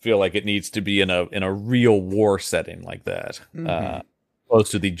of feel like it needs to be in a real war setting like that,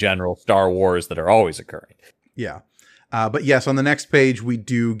 close to the general Star Wars that are always occurring. Yeah, but yes, on the next page we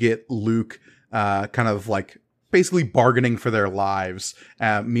do get Luke, kind of like basically bargaining for their lives.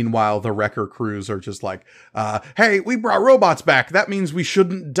 Meanwhile, the Wrecker crews are just like, "Hey, we brought robots back. That means we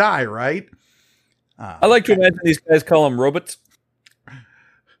shouldn't die, right?" I like to imagine these guys call them robots.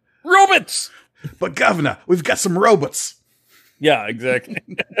 Robots! But Governor, we've got some robots. Yeah, exactly.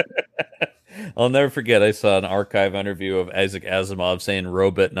 I'll never forget. I saw an archive interview of Isaac Asimov saying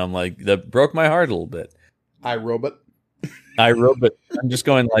 "robot," and I'm like, that broke my heart a little bit. I Robot. I robot. I'm just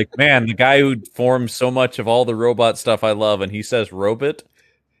going like, man, the guy who formed so much of all the robot stuff I love, and he says "robot."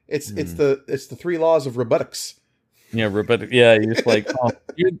 It's the three laws of robotics. Yeah, robot. Yeah, you're just like, oh,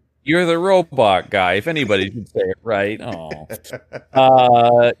 you're the robot guy. If anybody should say it right.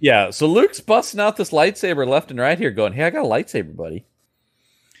 Oh, yeah. So Luke's busting out this lightsaber left and right here, going, "Hey, I got a lightsaber, buddy."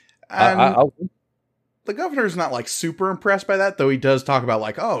 And the governor's not like super impressed by that, though he does talk about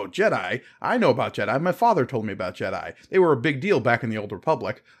like, oh, Jedi. I know about Jedi. My father told me about Jedi. They were a big deal back in the Old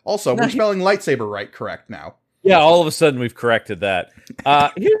Republic. Also, we're spelling lightsaber correct now. Yeah, all of a sudden we've corrected that.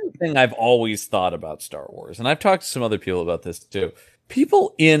 Here's the thing I've always thought about Star Wars, and I've talked to some other people about this too.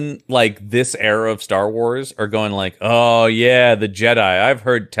 People in like this era of Star Wars are going like, oh yeah, the Jedi. I've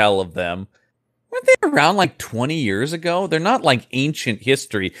heard tell of them. Weren't they around like 20 years ago? They're not like ancient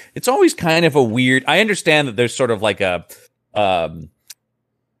history. It's always kind of a weird. I understand that there's sort of like a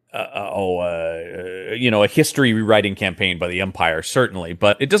history rewriting campaign by the Empire, certainly,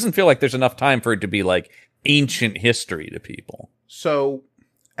 but it doesn't feel like there's enough time for it to be like ancient history to people. So,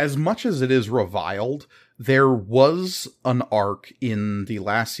 as much as it is reviled, there was an arc in the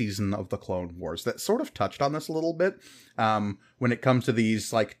last season of the Clone Wars that sort of touched on this a little bit. When it comes to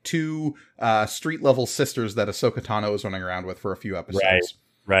these like two street level sisters that Ahsoka Tano is running around with for a few episodes.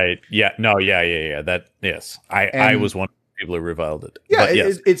 Right. Yeah. No. Yeah. That. Yes. I was one of the people who reviled it. Yeah.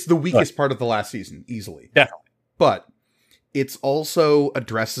 It's the weakest part of the last season, easily. Definitely. But it's also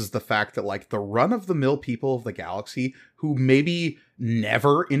addresses the fact that like the run of the mill people of the galaxy who maybe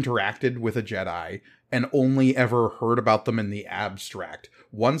never interacted with a Jedi and only ever heard about them in the abstract.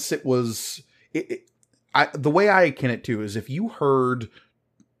 Once it was, the way I akin it to is if you heard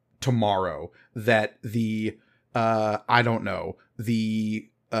tomorrow that the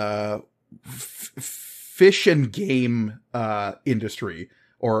fish and game industry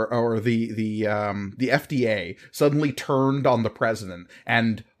or the FDA suddenly turned on the president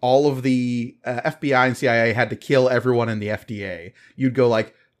and all of the FBI and CIA had to kill everyone in the FDA, you'd go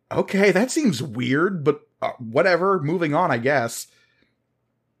like, okay, that seems weird, but whatever, moving on, I guess.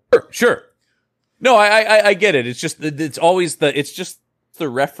 Sure. No, I get it. It's just the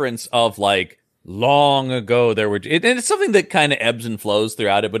reference of like long ago there were, and it's something that kind of ebbs and flows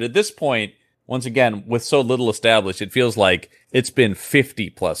throughout it. But at this point, once again, with so little established, it feels like it's been 50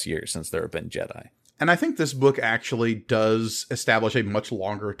 plus years since there have been Jedi. And I think this book actually does establish a much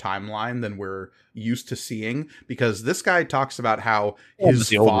longer timeline than we're used to seeing, because this guy talks about how his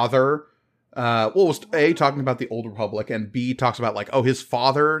father, was A, talking about the Old Republic, and B, talks about like, oh, his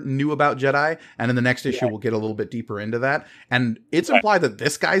father knew about Jedi, and in the next issue we'll get a little bit deeper into that. And it's implied that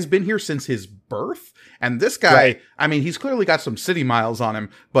this guy's been here since his birth, and this guy, I mean, he's clearly got some city miles on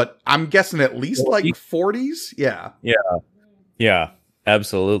him, but I'm guessing at least like 40s. Yeah,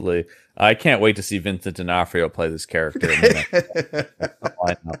 absolutely. I can't wait to see Vincent D'Onofrio play this character.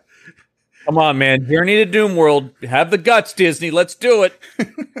 Come on, man. Journey to Doomworld. Have the guts, Disney. Let's do it.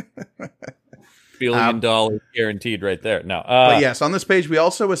 $1 billion guaranteed right there. No. But yes, on this page, we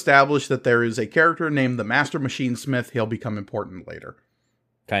also established that there is a character named the Master Machine Smith. He'll become important later.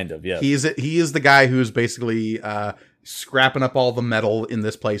 Kind of, yeah. He is the guy who's basically scrapping up all the metal in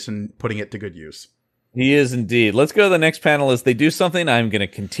this place and putting it to good use. He is indeed. Let's go to the next panel as they do something I'm going to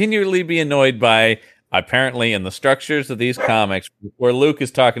continually be annoyed by, apparently, in the structures of these comics, where Luke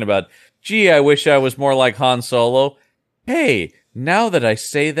is talking about, gee, I wish I was more like Han Solo. Hey, now that I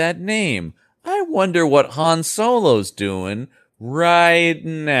say that name, I wonder what Han Solo's doing right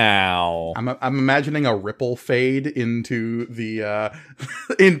now. I'm imagining a ripple fade into the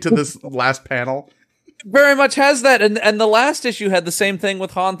into this last panel. Very much has that, and the last issue had the same thing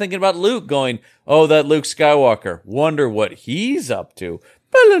with Han thinking about Luke, going, oh, that Luke Skywalker, wonder what he's up to.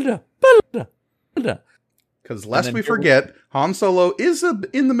 Because lest we forget, Han Solo is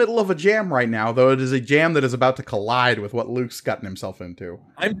in the middle of a jam right now, though it is a jam that is about to collide with what Luke's gotten himself into.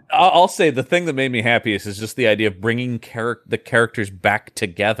 I'll say the thing that made me happiest is just the idea of bringing the characters back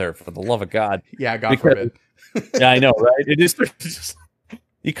together, for the love of God. Yeah, God forbid. Yeah, I know, right? It is just...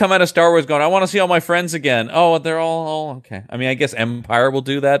 You come out of Star Wars going, I want to see all my friends again. Oh, they're all okay. I mean, I guess Empire will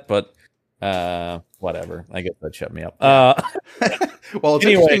do that, but whatever. I guess that shut me up. Well, it's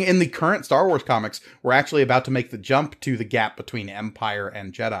interesting. In the current Star Wars comics, we're actually about to make the jump to the gap between Empire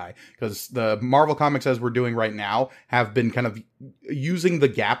and Jedi, because the Marvel comics, as we're doing right now, have been kind of using the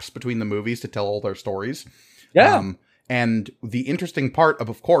gaps between the movies to tell all their stories. Yeah. And the interesting part,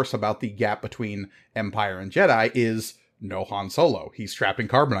 of course, about the gap between Empire and Jedi is no Han Solo. He's strapping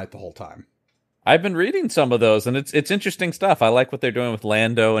carbonite the whole time. I've been reading some of those, and it's interesting stuff. I like what they're doing with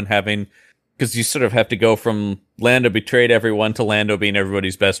Lando and having because you sort of have to go from Lando betrayed everyone to Lando being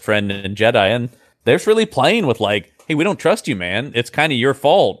everybody's best friend in Jedi, and they're really playing with like, hey, we don't trust you, man. It's kind of your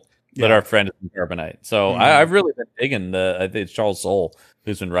fault that our friend is in carbonite. So I've really been digging I think it's Charles Soule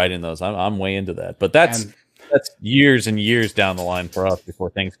who's been writing those. I'm way into that, but that's years and years down the line for us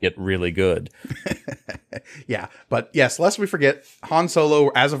before things get really good. Yeah, but yes, lest we forget, Han Solo,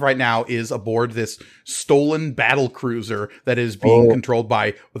 as of right now, is aboard this stolen battle cruiser that is being controlled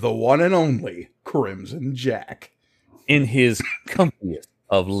by the one and only Crimson Jack. In his comfiest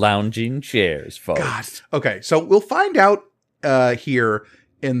of lounging chairs, folks. God. Okay, so we'll find out here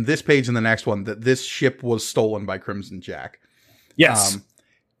in this page and the next one that this ship was stolen by Crimson Jack. Yes.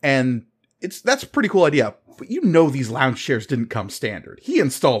 And that's a pretty cool idea. But you know these lounge chairs didn't come standard. He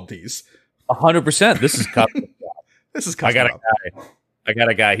installed these. 100%. This is custom. This is custom. I got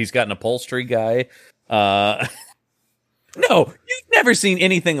a guy. He's got an upholstery guy. No, you've never seen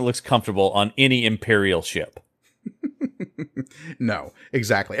anything that looks comfortable on any Imperial ship. No,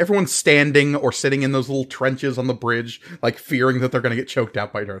 exactly. Everyone's standing or sitting in those little trenches on the bridge, like fearing that they're going to get choked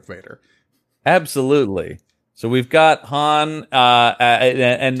out by Darth Vader. Absolutely. So we've got Han,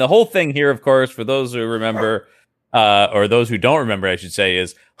 and the whole thing here, of course, for those who remember, or those who don't remember, I should say,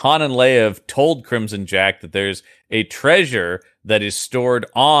 is Han and Leia have told Crimson Jack that there's a treasure that is stored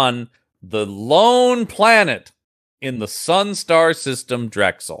on the lone planet in the Sun Star System,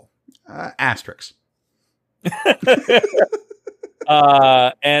 Drexel. Asterix.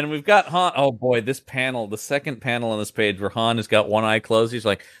 And we've got Han. Oh boy, this panel, the second panel on this page where Han has got one eye closed. He's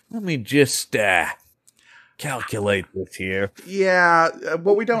like, let me just calculate this here. Yeah,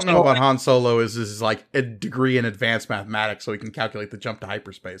 what we don't know about Han Solo is like a degree in advanced mathematics, so he can calculate the jump to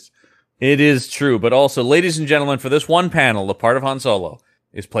hyperspace. It is true, but also, ladies and gentlemen, for this one panel, the part of Han Solo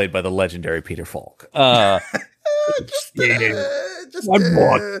is played by the legendary Peter Falk. One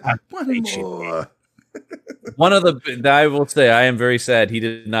more. One of the, I will say, I am very sad he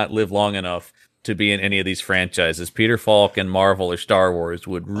did not live long enough to be in any of these franchises. Peter Falk and Marvel or Star Wars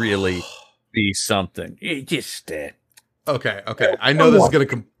would really be something. Okay. I know this is going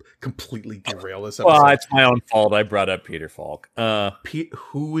to completely derail this episode. Well, it's my own fault. I brought up Peter Falk.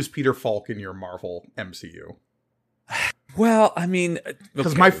 Who is Peter Falk in your Marvel MCU? Well, I mean,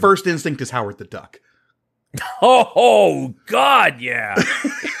 because my first instinct is Howard the Duck. Oh God, yeah.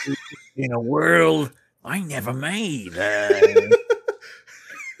 In a world I never made.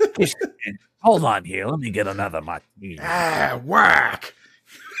 Hold on here. Let me get another martini. Whack.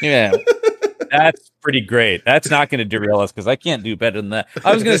 Yeah, that's pretty great. That's not going to derail us because I can't do better than that.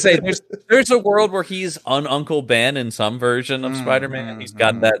 I was going to say there's a world where he's Uncle Ben in some version of Spider-Man. He's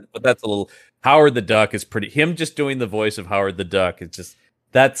got that, but that's a little. Howard the Duck is pretty. Him just doing the voice of Howard the Duck. It's just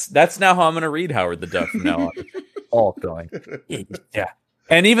that's now how I'm going to read Howard the Duck from now on. All going. Yeah.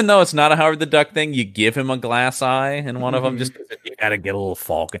 And even though it's not a Howard the Duck thing, you give him a glass eye in one of them. Just you got to get a little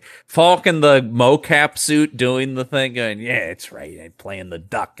Falk in the mocap suit doing the thing. Going, yeah, it's right. I'm playing the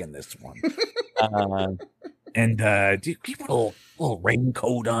duck in this one. And do you put a little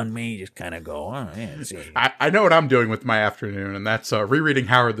raincoat on me? Just kind of go, oh, yeah. See. I know what I'm doing with my afternoon, and that's rereading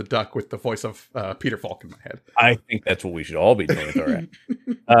Howard the Duck with the voice of Peter Falk in my head. I think that's what we should all be doing with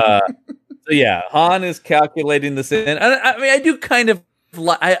our So yeah, Han is calculating this in. I mean, I do kind of.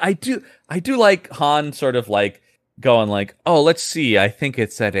 I do like Han sort of like going like, oh, let's see, I think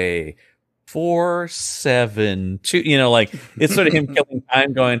it's at a 472, like it's sort of him killing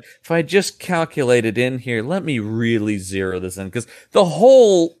time going, if I just calculate it in here, let me really zero this in, because the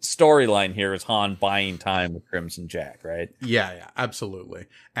whole storyline here is Han buying time with Crimson Jack, right? Yeah, absolutely.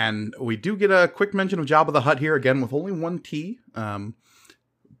 And we do get a quick mention of Jabba the Hutt here again with only one T.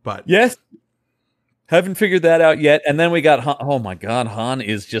 But yes. Haven't figured that out yet. And then we got Han. Oh my God, Han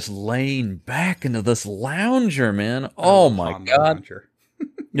is just laying back into this lounger, man. Oh my God.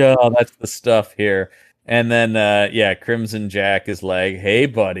 Yeah, that's the stuff here. And then, Crimson Jack is like, hey,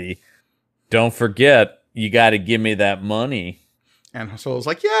 buddy, don't forget, you got to give me that money. And Solo's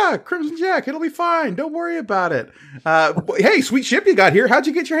like, yeah, Crimson Jack, it'll be fine. Don't worry about it. Hey, sweet ship you got here. How'd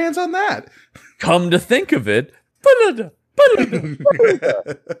you get your hands on that? Come to think of it.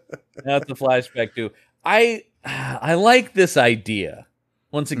 That's a flashback too. I like this idea.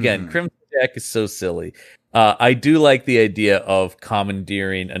 Once again, Crimson Jack is so silly. I do like the idea of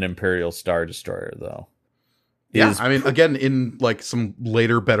commandeering an Imperial Star Destroyer, though. Yeah, I mean, again, in like some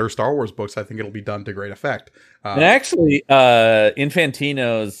later, better Star Wars books, I think it'll be done to great effect. And actually,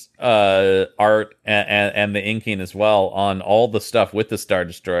 Infantino's art and the inking as well on all the stuff with the Star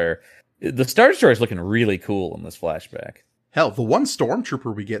Destroyer. The Star Destroyer is looking really cool in this flashback. Hell, the one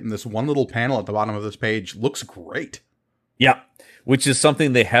stormtrooper we get in this one little panel at the bottom of this page looks great. Yeah. which is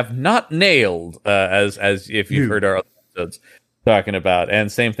something they have not nailed, as if you've heard our other episodes talking about.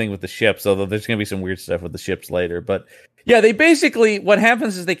 And same thing with the ships, although there's going to be some weird stuff with the ships later. But yeah, they basically, what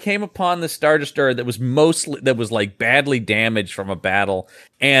happens is they came upon the Star Destroyer that was like badly damaged from a battle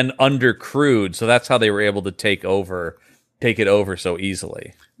and undercrewed. So that's how they were able to take it over so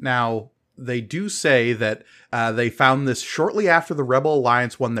easily. Now, they do say that they found this shortly after the Rebel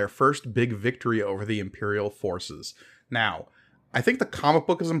Alliance won their first big victory over the Imperial forces. Now, I think the comic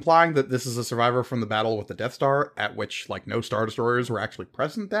book is implying that this is a survivor from the battle with the Death Star, at which like no Star Destroyers were actually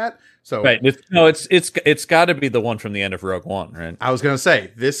present at. So right, it's got to be the one from the end of Rogue One, right? I was gonna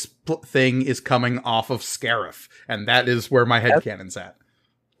say this thing is coming off of Scarif, and that is where my headcanon's at.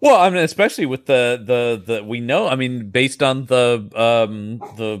 Well, I mean, especially with the we know, I mean, based on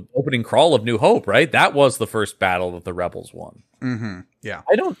the opening crawl of New Hope, right? That was the first battle that the Rebels won. Mm-hmm.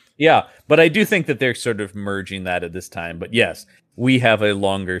 Yeah. But I do think that they're sort of merging that at this time. But yes, we have a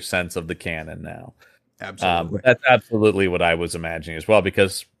longer sense of the canon now. Absolutely. That's absolutely what I was imagining as well,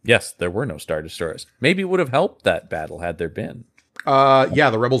 because yes, there were no Star Destroyers. Maybe it would have helped that battle had there been.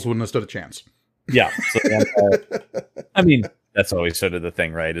 Yeah, the Rebels wouldn't have stood a chance. Yeah. So I mean, that's always sort of the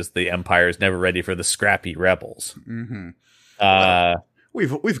thing, right? Is the Empire is never ready for the scrappy rebels. Mm-hmm.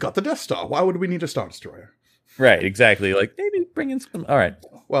 We've got the Death Star. Why would we need a Star Destroyer? Right, exactly. Like, maybe bring in some... All right.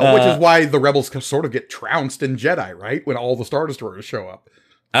 Well, which is why the Rebels sort of get trounced in Jedi, right? When all the Star Destroyers show up.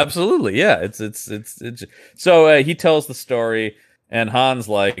 Absolutely, yeah. It's So he tells the story, and Han's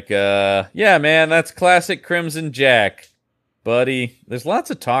like, yeah, man, that's classic Crimson Jack. Buddy, there's lots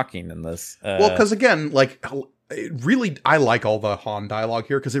of talking in this. Well, because again, like... really, I like all the Han dialogue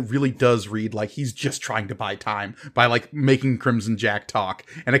here because it really does read like he's just trying to buy time by like making Crimson Jack talk,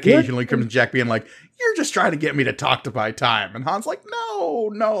 and occasionally Crimson Jack being like, "You're just trying to get me to talk to buy time," and Han's like,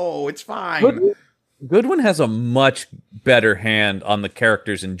 "No, it's fine." Goodwin has a much better hand on the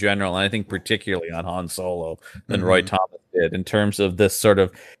characters in general, and I think particularly on Han Solo than Roy Thomas did in terms of this sort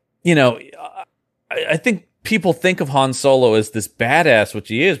of, I think. People think of Han Solo as this badass, which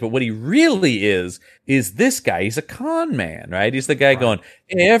he is, but what he really is this guy. He's a con man, right? He's the guy going,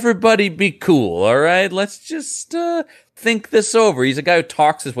 hey, everybody be cool, all right? Let's just think this over. He's a guy who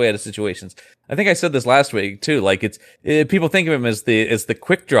talks his way out of situations. I think I said this last week, too. Like, people think of him as the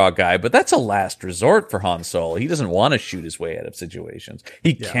quick draw guy, but that's a last resort for Han Solo. He doesn't want to shoot his way out of situations.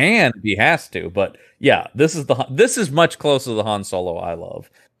 He can if he has to, but yeah, this is much closer to the Han Solo I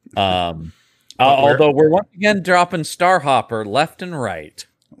love. Although we're once again dropping Starhopper left and right.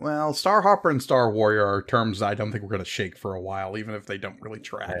 Well, Starhopper and Star Warrior are terms I don't think we're going to shake for a while, even if they don't really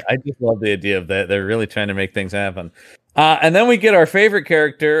track. I just love the idea of that. They're really trying to make things happen. And then we get our favorite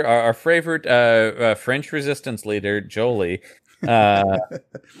character, our favorite French resistance leader, Jolie. They're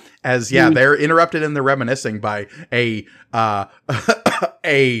interrupted in their reminiscing by a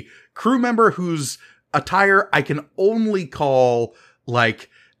a crew member whose attire I can only call like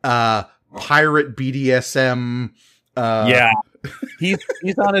pirate BDSM. Yeah, he's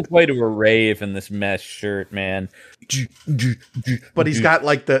on his way to a rave in this mesh shirt, man. But he's got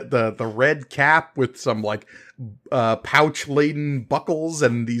like the red cap with some like pouch laden buckles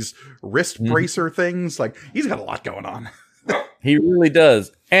and these wrist bracer things. Like, he's got a lot going on. He really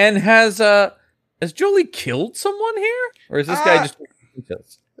does. And has Jolie killed someone here, or is this guy just?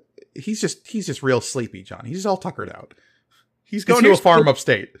 He's just real sleepy, John. He's all tuckered out. He's going to a farm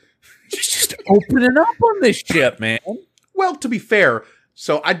upstate. He's just opening up on this ship, man. Well, to be fair,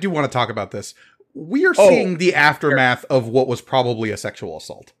 so I do want to talk about this. We are seeing the aftermath of what was probably a sexual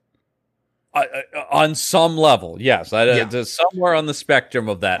assault. On some level, yes. Somewhere on the spectrum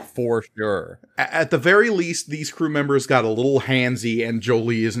of that, for sure. At the very least, these crew members got a little handsy, and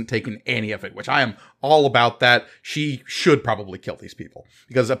Jolie isn't taking any of it, which I am all about that. She should probably kill these people.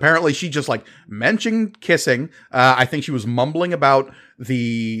 Because apparently she just, like, mentioned kissing. I think she was mumbling about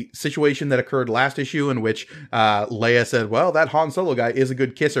the situation that occurred last issue in which Leia said, well, that Han Solo guy is a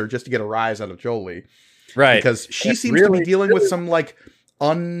good kisser, just to get a rise out of Jolie. Right. Because she seems to be dealing with some, like,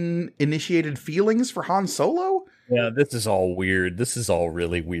 uninitiated feelings for Han Solo. Yeah, this is all weird. This is all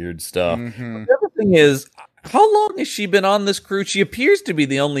really weird stuff. Mm-hmm. The other thing is, how long has she been on this crew? She appears to be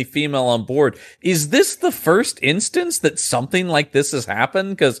the only female on board. Is this the first instance that something like this has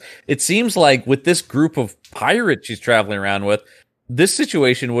happened? Because it seems like with this group of pirates she's traveling around with, this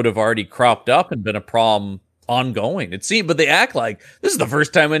situation would have already cropped up and been a problem ongoing. But they act like this is the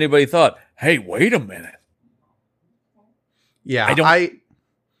first time anybody thought, hey, wait a minute. Yeah,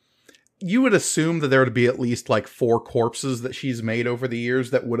 you would assume that there would be at least like 4 corpses that she's made over the years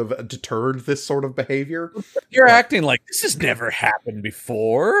that would have deterred this sort of behavior. You're acting like this has never happened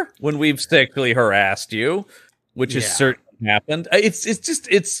before when we've sexually harassed you, which is certainly happened.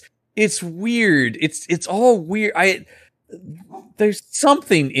 It's weird. It's all weird. There's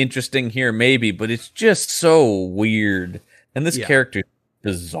something interesting here, maybe, but it's just so weird. And this character is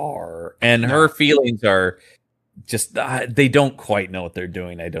bizarre, and her feelings are just they don't quite know what they're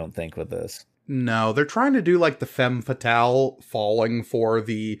doing. I don't think with this. No, they're trying to do like the femme fatale falling for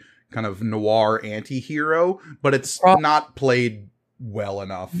the kind of noir anti-hero, but it's not played well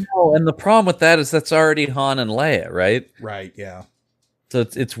enough. No, and the problem with that is that's already Han and Leia, right? Right, yeah. So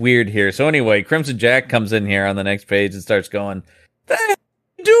it's weird here. So anyway, Crimson Jack comes in here on the next page and starts going, "What are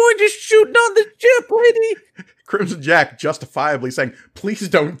you doing? Just shooting on the ship, lady." Crimson Jack justifiably saying, "Please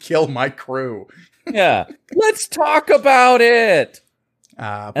don't kill my crew." Yeah, let's talk about it.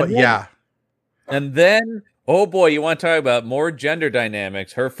 And then, oh boy, you want to talk about more gender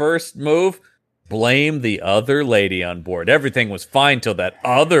dynamics. Her first move, blame the other lady on board. Everything was fine till that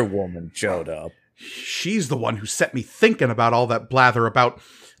other woman showed up. She's the one who set me thinking about all that blather about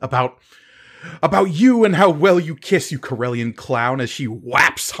you and how well you kiss, you Corellian clown, as she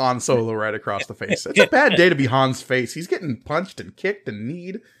whaps Han Solo right across the face. It's a bad day to be Han's face. He's getting punched and kicked and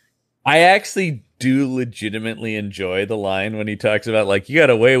kneed. I actually do legitimately enjoy the line when he talks about, like, you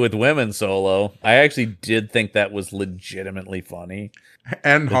got away with women, Solo. I actually did think that was legitimately funny.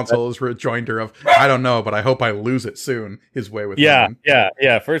 And Han Solo's rejoinder of, I don't know, but I hope I lose it soon. His way with women.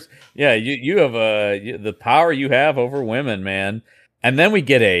 Yeah. First, you have the power you have over women, man. And then we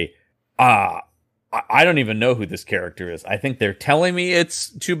get I don't even know who this character is. I think they're telling me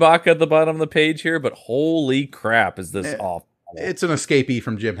it's Chewbacca at the bottom of the page here, but holy crap, is this awful. It's an escapee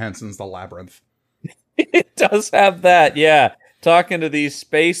from Jim Henson's The Labyrinth. It does have that, yeah. Talking to these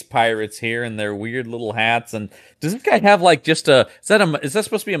space pirates here in their weird little hats. And does this guy have like just is that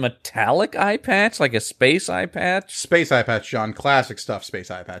supposed to be a metallic eye patch? Like a space eye patch? Space eye patch, John. Classic stuff,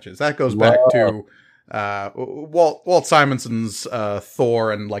 space eye patches. That goes back to Walt Simonson's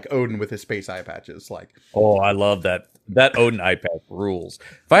Thor and like Odin with his space eye patches. Like, oh, I love that. That Odin eye patch rules.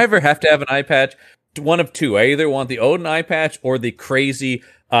 If I ever have to have an eye patch, one of two. I either want the Odin eye patch or the crazy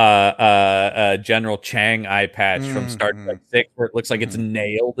General Chang eye patch from Star Trek 6, where it looks like it's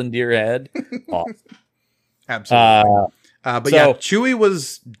nailed into your head. Awesome. Absolutely. But Chewie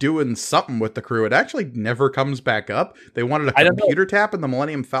was doing something with the crew. It actually never comes back up. They wanted a computer tap in the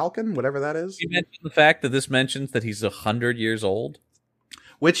Millennium Falcon, whatever that is. You mentioned the fact that this mentions that he's 100 years old,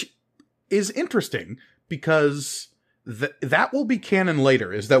 which is interesting because that will be canon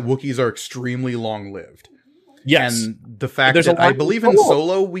later. Is that Wookiees are extremely long-lived? Yes, and the fact that I believe in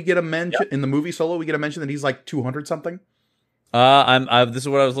Solo, we get a mention in the movie Solo. We get a mention that he's like 200 something. This is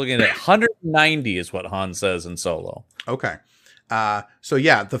what I was looking at. 190 is what Han says in Solo. Okay. So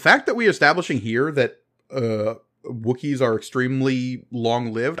yeah, the fact that we're establishing here that Wookiees are extremely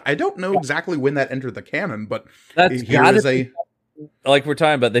long-lived, I don't know exactly when that entered the canon, but like we're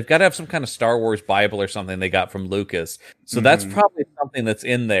talking about, they've got to have some kind of Star Wars Bible or something they got from Lucas. So that's probably something that's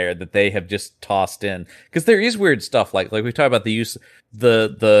in there that they have just tossed in. Because there is weird stuff like we talk about the use,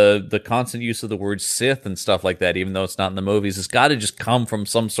 the constant use of the word Sith and stuff like that, even though it's not in the movies. It's got to just come from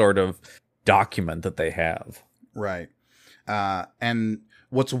some sort of document that they have. Right. And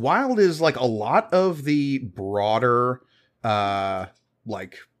what's wild is like a lot of the broader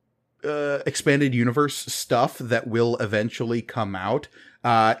expanded universe stuff that will eventually come out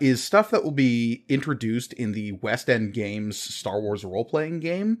is stuff that will be introduced in the West End Games Star Wars role-playing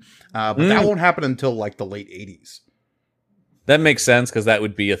game, but that won't happen until like the late 80s. That makes sense, because that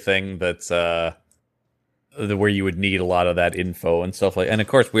would be a thing that's where you would need a lot of that info and stuff like. And of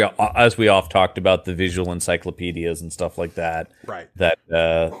course, as we oft talked about the visual encyclopedias and stuff like that. Right. That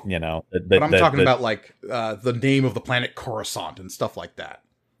but I'm talking about like the name of the planet Coruscant and stuff like that.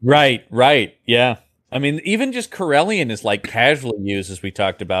 Right, yeah. I mean, even just Corellian is like casually used, as we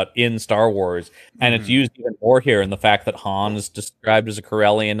talked about, in Star Wars, and it's used even more here in the fact that Han is described as a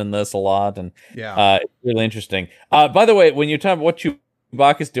Corellian in this a lot, and it's really interesting. By the way, when you're talking about what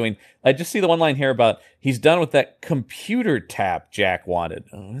Chewbacca's doing, I just see the one line here about he's done with that computer tap Jack wanted.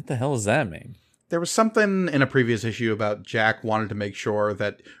 What the hell does that mean? There was something in a previous issue about Jack wanted to make sure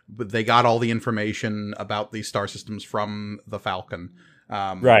that they got all the information about the star systems from the Falcon.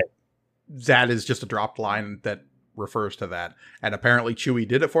 Right. That is just a dropped line that refers to that. And apparently Chewie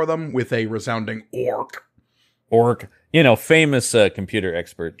did it for them with a resounding orc. Famous computer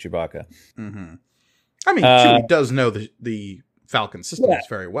expert Chewbacca. Mm-hmm. I mean, Chewie does know the Falcon systems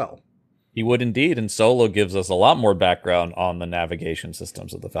very well. He would indeed, and Solo gives us a lot more background on the navigation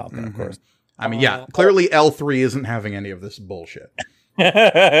systems of the Falcon, of course. I mean, clearly L3 isn't having any of this bullshit. So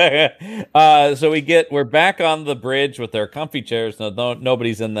we're back on the bridge with our comfy chairs. No,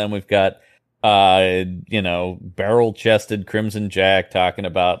 nobody's in them. We've got barrel-chested Crimson Jack talking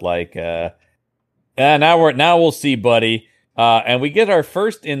about like, now we'll see, buddy. And we get our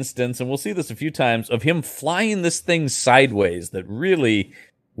first instance, and we'll see this a few times, of him flying this thing sideways that really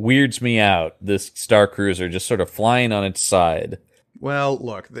weirds me out. This Star Cruiser just sort of flying on its side. Well,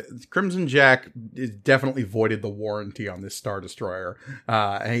 look, the Crimson Jack definitely voided the warranty on this Star Destroyer.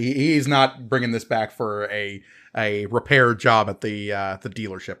 He's not bringing this back for a repair job at the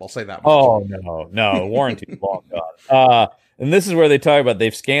dealership. I'll say that much. Oh, no. Warranty's long gone. And this is where they talk about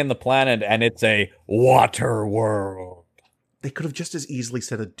they've scanned the planet, and it's a water world. They could have just as easily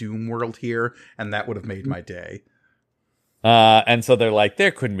said a Doomworld here, and that would have made my day. And so they're like, there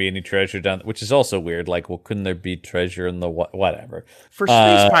couldn't be any treasure down, which is also weird. Like, well, couldn't there be treasure in the whatever? For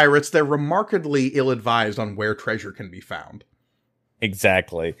space pirates, they're remarkably ill-advised on where treasure can be found.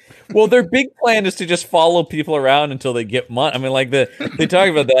 Exactly. Well, their big plan is to just follow people around until they get money. I mean, like they talk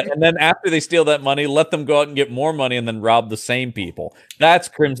about that, and then after they steal that money, let them go out and get more money, and then rob the same people. That's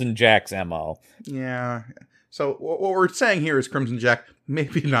Crimson Jack's MO. Yeah. So what we're saying here is Crimson Jack,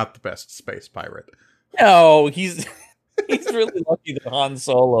 maybe not the best space pirate. No, he's really lucky that Han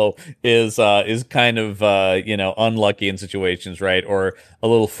Solo is kind of unlucky in situations, right? Or a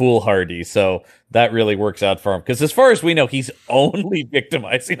little foolhardy. So that really works out for him. Because as far as we know, he's only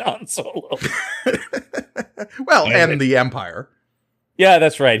victimizing Han Solo. Well, and the Empire. Yeah,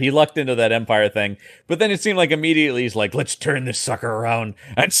 that's right. He lucked into that Empire thing. But then it seemed like immediately he's like, let's turn this sucker around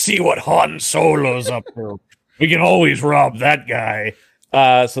and see what Han Solo's up to. We can always rob that guy.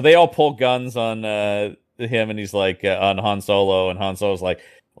 So they all pull guns on him, and he's like, on Han Solo, and Han Solo's like,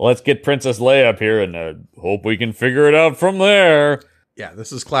 well, let's get Princess Leia up here, and hope we can figure it out from there. Yeah,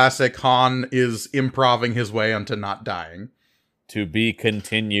 this is classic. Han is improving his way onto not dying. To be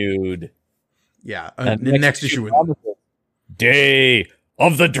continued. Yeah, next issue. Day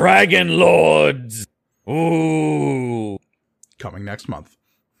of the Dragon Lords. Ooh. Coming next month.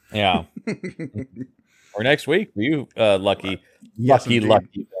 Yeah. Or next week for you, lucky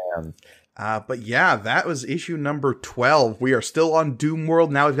fans. But yeah, that was issue number 12. We are still on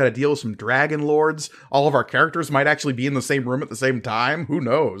Doomworld. Now we've got to deal with some Dragon Lords. All of our characters might actually be in the same room at the same time. Who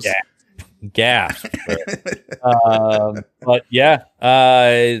knows? Yeah. Gasp. But yeah,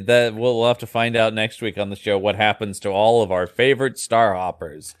 that we'll have to find out next week on the show what happens to all of our favorite Star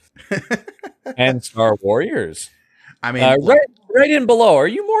Hoppers and Star Warriors. I mean, right in below, are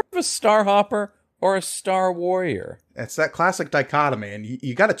you more of a Star Hopper or a Star Warrior? It's that classic dichotomy, and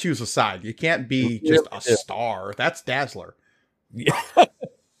you got to choose a side. You can't be just a star. That's Dazzler. Yeah.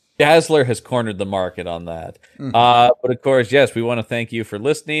 Dazzler has cornered the market on that. Mm-hmm. But of course, yes, we want to thank you for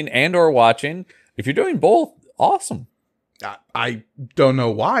listening and or watching. If you're doing both, awesome. I don't know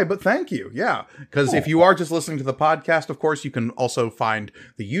why, but thank you. Yeah, because if you are just listening to the podcast, of course, you can also find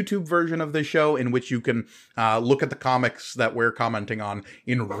the YouTube version of this show in which you can look at the comics that we're commenting on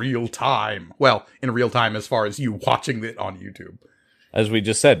in real time. Well, in real time as far as you watching it on YouTube. As we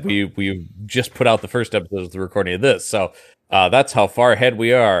just said, we just put out the first episode of the recording of this, so that's how far ahead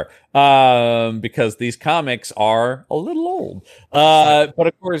we are. Because these comics are a little old. But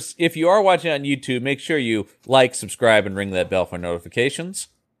of course, if you are watching on YouTube, make sure you like, subscribe, and ring that bell for notifications.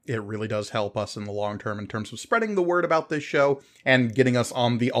 It really does help us in the long term in terms of spreading the word about this show and getting us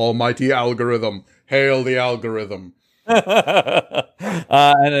on the almighty algorithm. Hail the algorithm.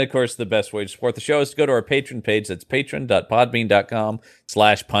 And of course, the best way to support the show is to go to our Patreon page. That's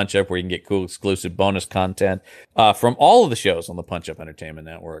patreon.podbean.com/punchup, where you can get cool exclusive bonus content from all of the shows on the Punch Up Entertainment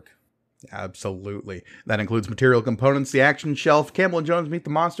Network. Absolutely. That includes material components, the action shelf, Campbell and Jones Meet the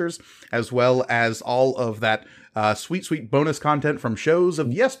Monsters, as well as all of that sweet bonus content from shows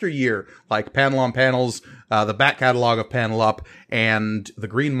of yesteryear, like Panel on Panels, the back catalog of Panel Up, and The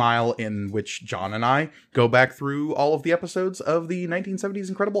Green Mile, in which John and I go back through all of the episodes of the 1970s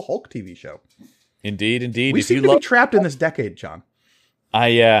Incredible Hulk TV show. Indeed. We seem to be trapped in this decade, John. I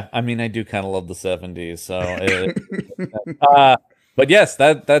do kind of love the 70s, so... But yes,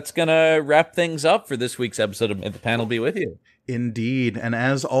 that's going to wrap things up for this week's episode of May the Panel Be With You. Indeed, and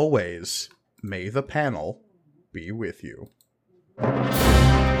as always, may the panel be with you.